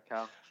we got,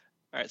 Cal?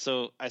 All right,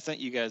 so I sent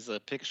you guys a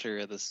picture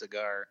of the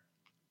cigar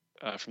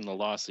from the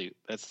lawsuit.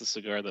 That's the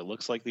cigar that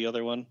looks like the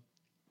other one.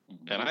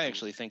 And I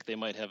actually think they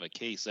might have a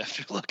case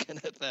after looking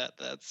at that.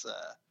 That's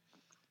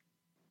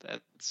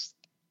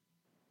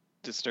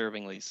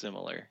disturbingly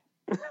similar.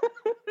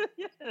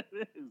 Yeah,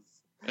 it is.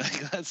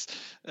 That's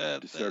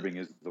Disturbing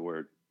is the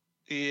word.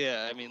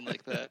 Yeah, I mean,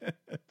 like that.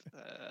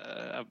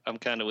 I'm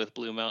kind of with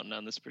Blue Mountain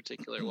on this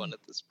particular one at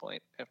this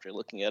point. After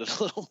looking at it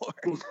a little more.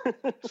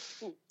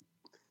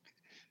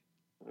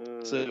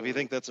 So if you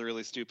think that's a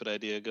really stupid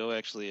idea, go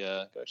actually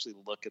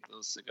look at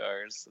those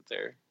cigars that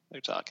they're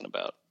talking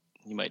about.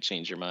 You might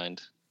change your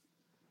mind.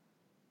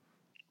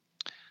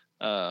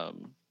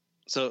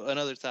 So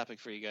another topic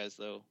for you guys,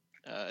 though.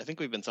 I think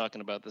we've been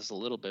talking about this a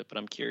little bit, but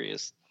I'm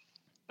curious.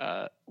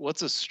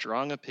 What's a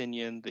strong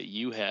opinion that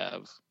you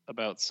have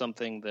about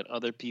something that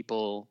other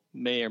people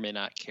may or may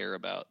not care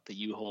about that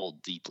you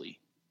hold deeply?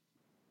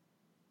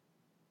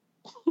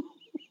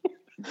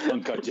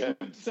 Uncut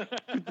Gems.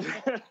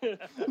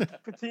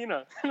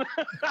 Patina.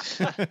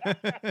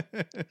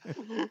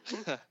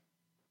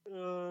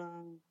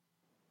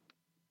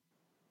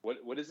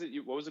 What is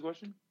it? What was the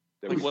question?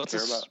 Like,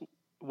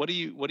 what do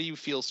you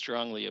feel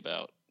strongly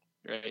about,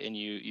 right? And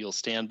you'll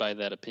stand by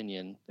that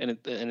opinion, and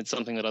it's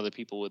something that other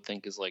people would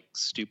think is like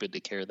stupid to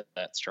care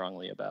that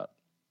strongly about.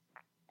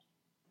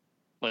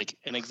 Like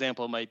an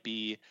example might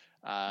be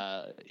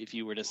if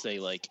you were to say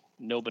like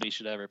nobody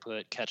should ever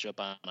put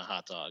ketchup on a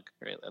hot dog,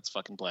 right? That's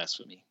fucking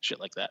blasphemy. Shit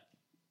like that.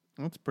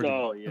 That's pretty.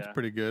 Oh, yeah. That's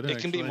pretty good. It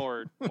actually. can be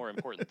more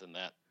important than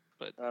that,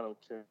 but I don't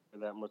care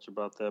that much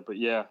about that. But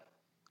yeah,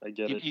 I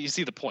get it. you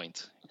see the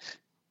point.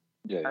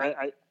 Yeah.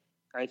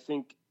 I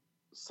think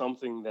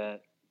something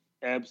that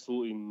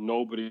absolutely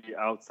nobody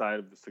outside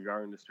of the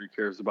cigar industry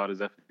cares about is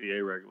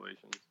FDA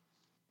regulations.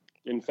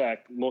 In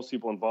fact, most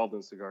people involved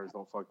in cigars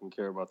don't fucking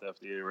care about the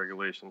FDA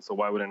regulations. So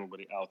why would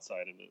anybody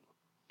outside of it?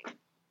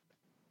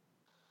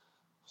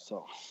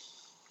 So,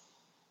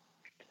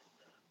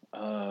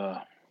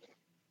 I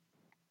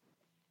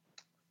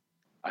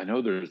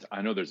know there's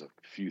a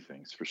few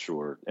things for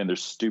sure, and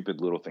there's stupid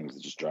little things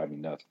that just drive me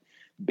nuts.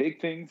 Big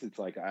things, it's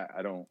like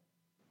I don't.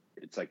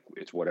 It's like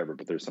it's whatever,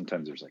 but there's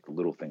like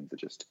little things that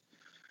just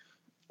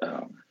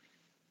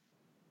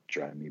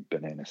drive me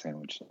banana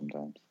sandwich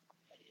sometimes.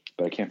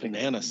 But I can't think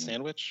banana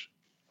sandwich.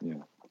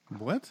 Yeah.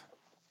 What?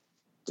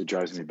 It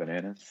drives me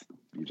bananas.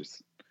 You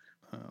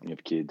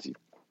have kids, you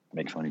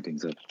make funny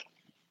things up.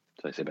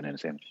 So I say banana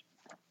sandwich.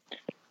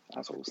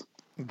 Assholes.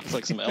 It's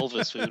like some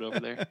Elvis food over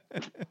there.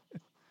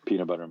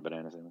 Peanut butter and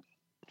banana sandwich.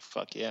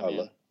 Fuck yeah,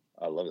 man.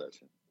 I love that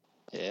shit.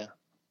 Yeah.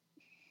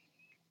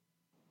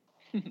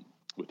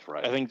 With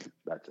fries. I think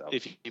that's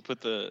if you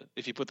put the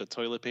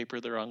toilet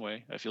paper the wrong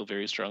way, I feel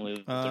very strongly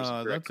that there's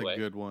a correct that's way. a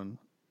good one.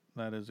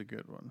 That is a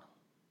good one.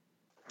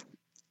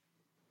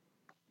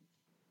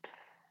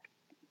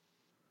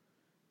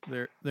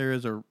 There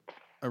is a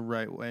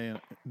right way.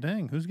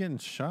 Dang, who's getting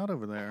shot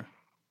over there?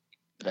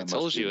 I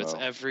told you it's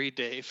every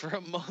day for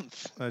a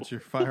month. That's your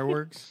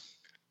fireworks?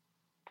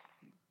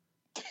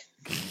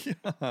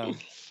 God.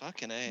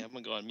 Fucking A, I'm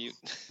gonna go on mute.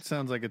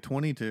 Sounds like a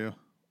 22.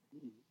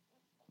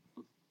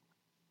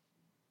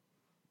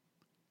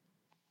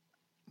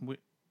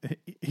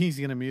 He's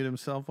gonna mute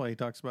himself while he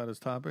talks about his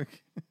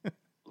topic.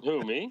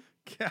 Who, me?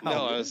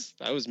 No,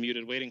 I was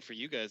muted waiting for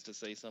you guys to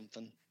say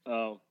something.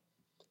 Oh,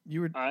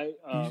 you were.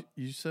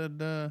 You said.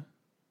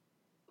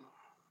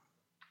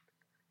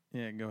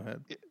 Yeah, go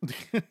ahead.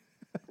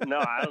 No,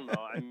 I don't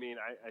know. I mean,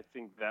 I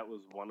think that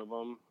was one of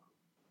them.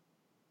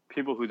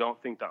 People who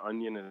don't think the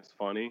Onion is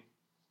funny.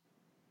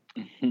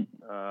 There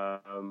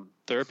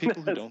are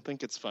people who don't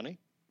think it's funny.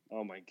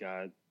 Oh my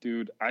god,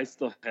 dude! I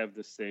still have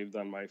this saved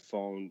on my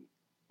phone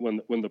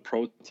when the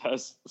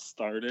protests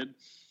started,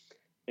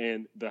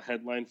 and the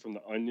headline from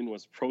the Onion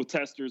was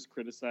 "Protesters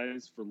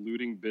criticized for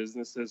looting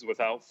businesses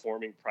without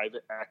forming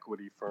private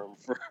equity firm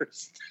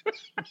first."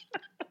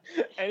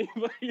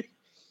 Anybody?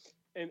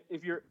 And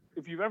if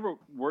you've ever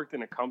worked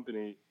in a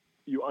company,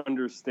 you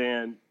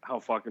understand how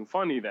fucking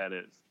funny that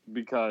is,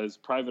 because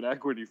private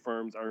equity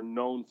firms are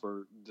known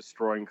for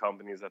destroying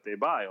companies that they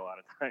buy a lot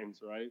of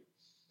times, right?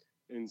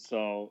 And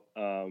so,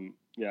 I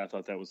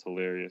thought that was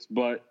hilarious.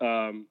 But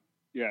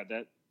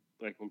that,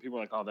 like, when people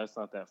are like, "Oh, that's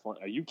not that fun,"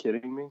 are you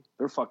kidding me?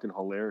 They're fucking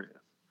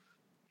hilarious.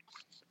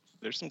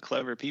 There's some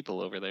clever people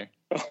over there.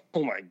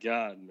 Oh my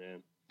god,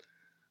 man.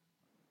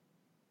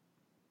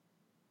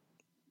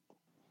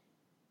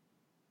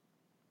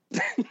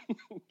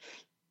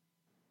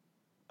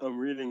 I'm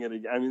reading it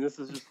again. I mean, this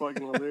is just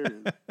fucking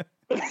hilarious.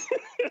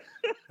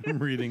 I'm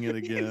reading it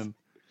again.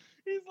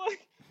 He's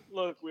like,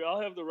 "Look, we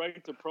all have the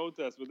right to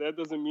protest, but that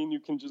doesn't mean you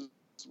can just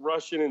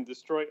rush in and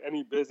destroy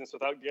any business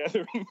without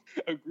gathering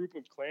a group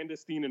of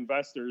clandestine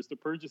investors to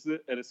purchase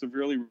it at a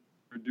severely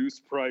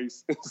reduced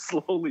price and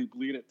slowly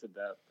bleed it to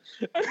death."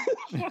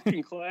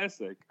 Fucking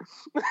classic.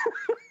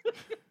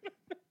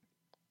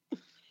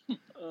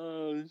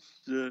 Oh,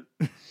 shit.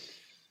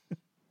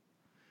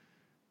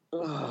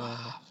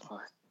 Oh,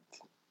 fuck.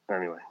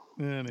 Anyway.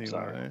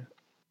 Sorry.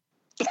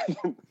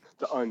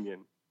 The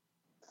Onion.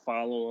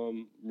 Follow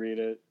them, read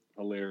it.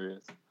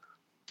 Hilarious.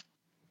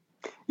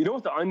 You know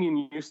what the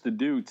Onion used to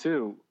do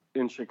too?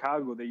 In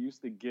Chicago, they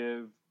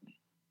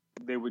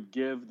would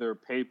give their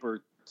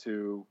paper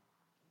to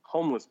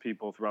homeless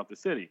people throughout the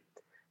city,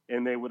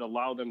 and they would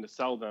allow them to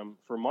sell them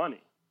for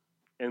money,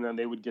 and then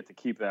they would get to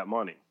keep that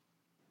money.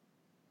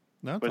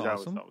 That's which awesome. I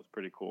always thought was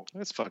pretty cool.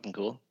 That's fucking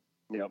cool.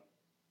 Yep.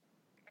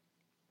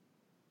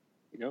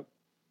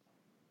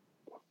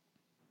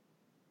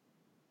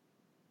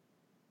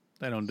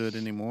 They don't do it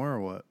anymore, or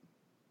what?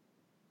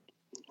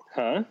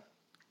 Huh?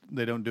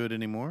 They don't do it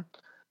anymore?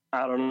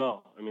 I don't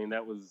know. I mean,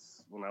 that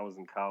was when I was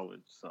in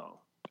college, so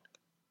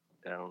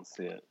I don't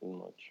see it as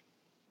much.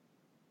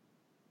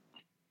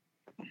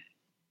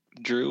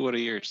 Drew, what are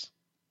yours?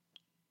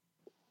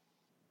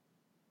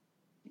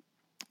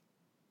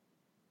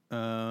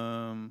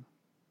 I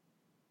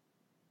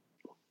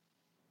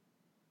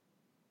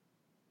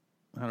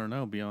don't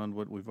know, beyond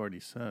what we've already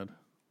said.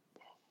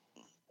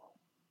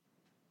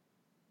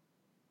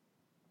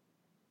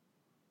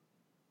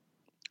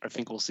 I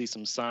think we'll see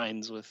some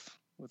signs with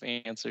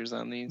answers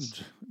on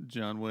these.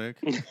 John Wick.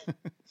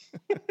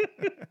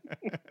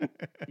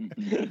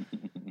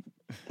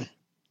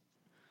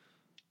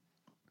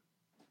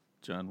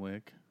 John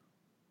Wick.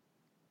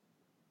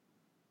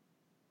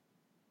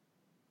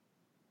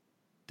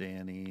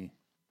 Danny.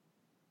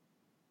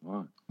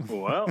 What?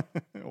 Well,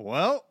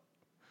 Well.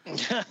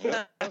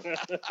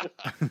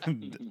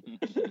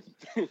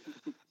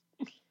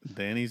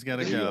 Danny's got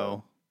to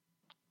go.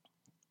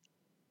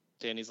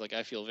 Danny's like,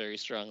 I feel very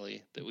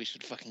strongly that we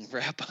should fucking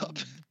wrap up.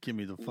 Get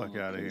me the fuck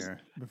out of here.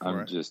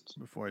 I've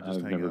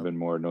hang never up. been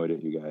more annoyed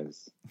at you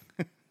guys.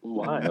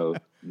 why?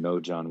 No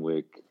John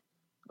Wick,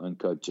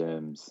 Uncut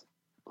Gems,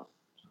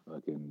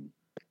 fucking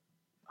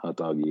hot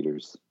dog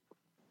eaters.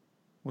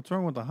 What's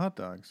wrong with the hot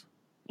dogs?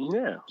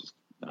 Yeah.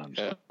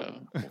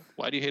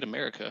 Why do you hate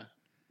America?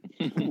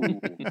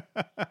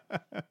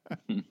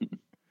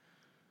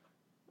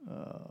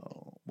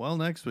 Well,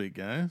 next week,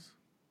 guys.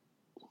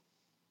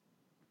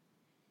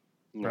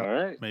 All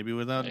right. Maybe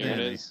without There it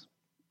Danny. is.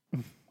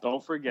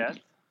 Don't forget,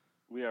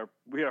 we are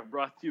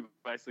brought to you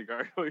by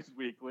Cigar Noise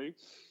Weekly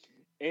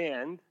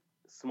and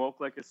Smoke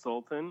Like a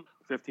Sultan,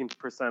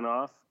 15%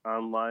 off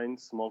online.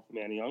 Smoke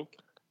Maniunk.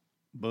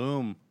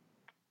 Boom.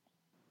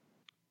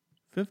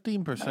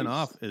 15% Nice.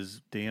 off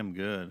is damn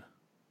good.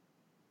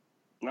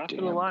 Not Damn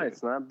gonna lie, good.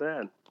 it's not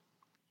bad.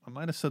 I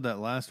might have said that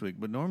last week,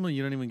 but normally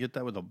you don't even get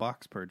that with a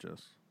box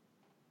purchase.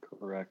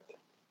 Correct.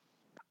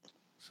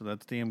 So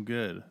that's damn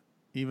good.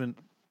 Even,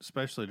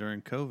 especially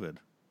during COVID.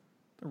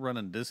 They're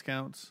running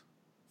discounts.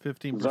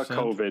 15%. The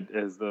COVID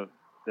is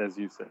as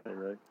you say,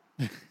 right?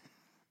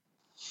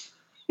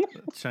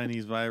 The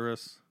Chinese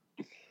virus.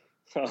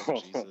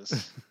 Oh,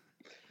 Jesus.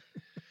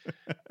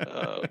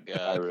 Oh, I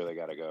God. really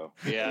gotta go.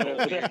 Yeah, I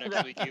won't be here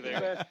next week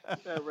either.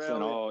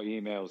 Send all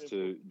emails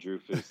to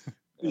Drufus.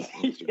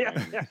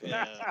 Yeah.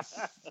 Yes.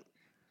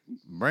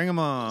 Bring them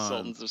on.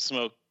 Sultans of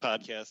Smoke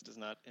podcast does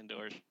not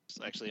endorse.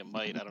 Actually, it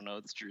might. I don't know.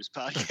 It's Drew's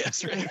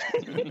podcast, right?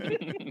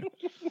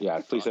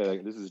 Yeah, please say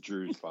that. This is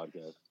Drew's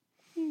podcast.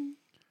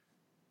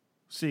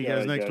 See you Yeah,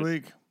 guys next guys.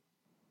 week.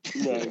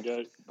 Yeah,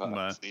 guys.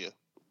 Bye. See ya.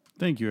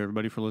 Thank you,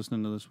 everybody, for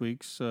listening to this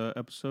week's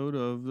episode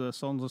of the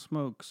Sultans of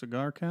Smoke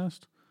Cigar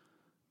Cast.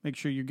 Make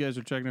sure you guys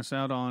are checking us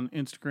out on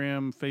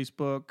Instagram,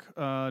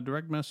 Facebook,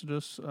 direct message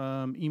us,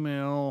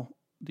 email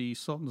the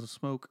Sultans of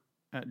Smoke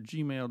at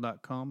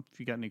gmail.com if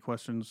you got any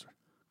questions,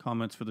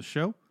 comments for the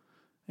show.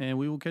 And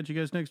we will catch you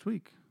guys next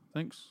week.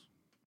 Thanks.